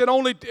 He said,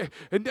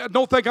 and I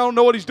don't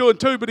know what he's doing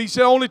too, but he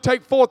said only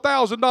take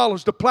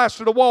 $4,000 to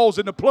plaster the walls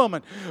and the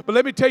plumbing. But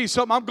let me tell you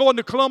something. I'm going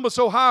to Columbus,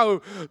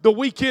 Ohio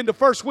the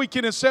first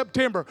weekend in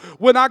September.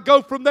 When I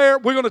go from there,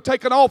 we're going to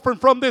take an offering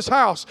from this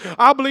house.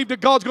 I believe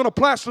that God's going to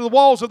plaster the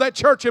walls of that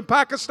church in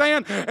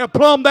Pakistan and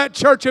plumb that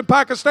church in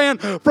Pakistan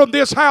from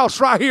this house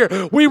right here.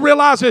 We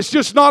realize it's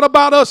just not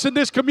about us in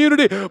this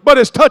community, but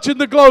it's touching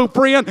the globe,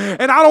 friend.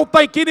 And I don't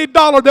think any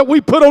dollar that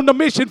we put on the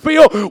mission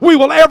field we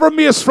will ever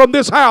miss from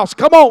this house.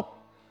 Come on.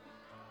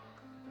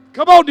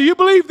 Come on, do you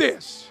believe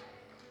this?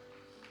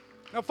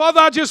 Now, Father,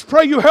 I just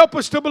pray you help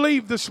us to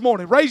believe this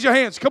morning. Raise your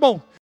hands. Come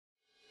on.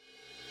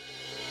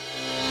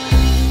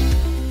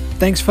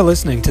 Thanks for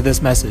listening to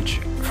this message.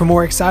 For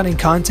more exciting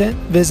content,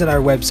 visit our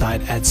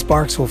website at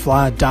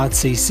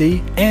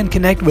sparkswillfly.cc and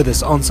connect with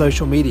us on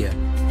social media.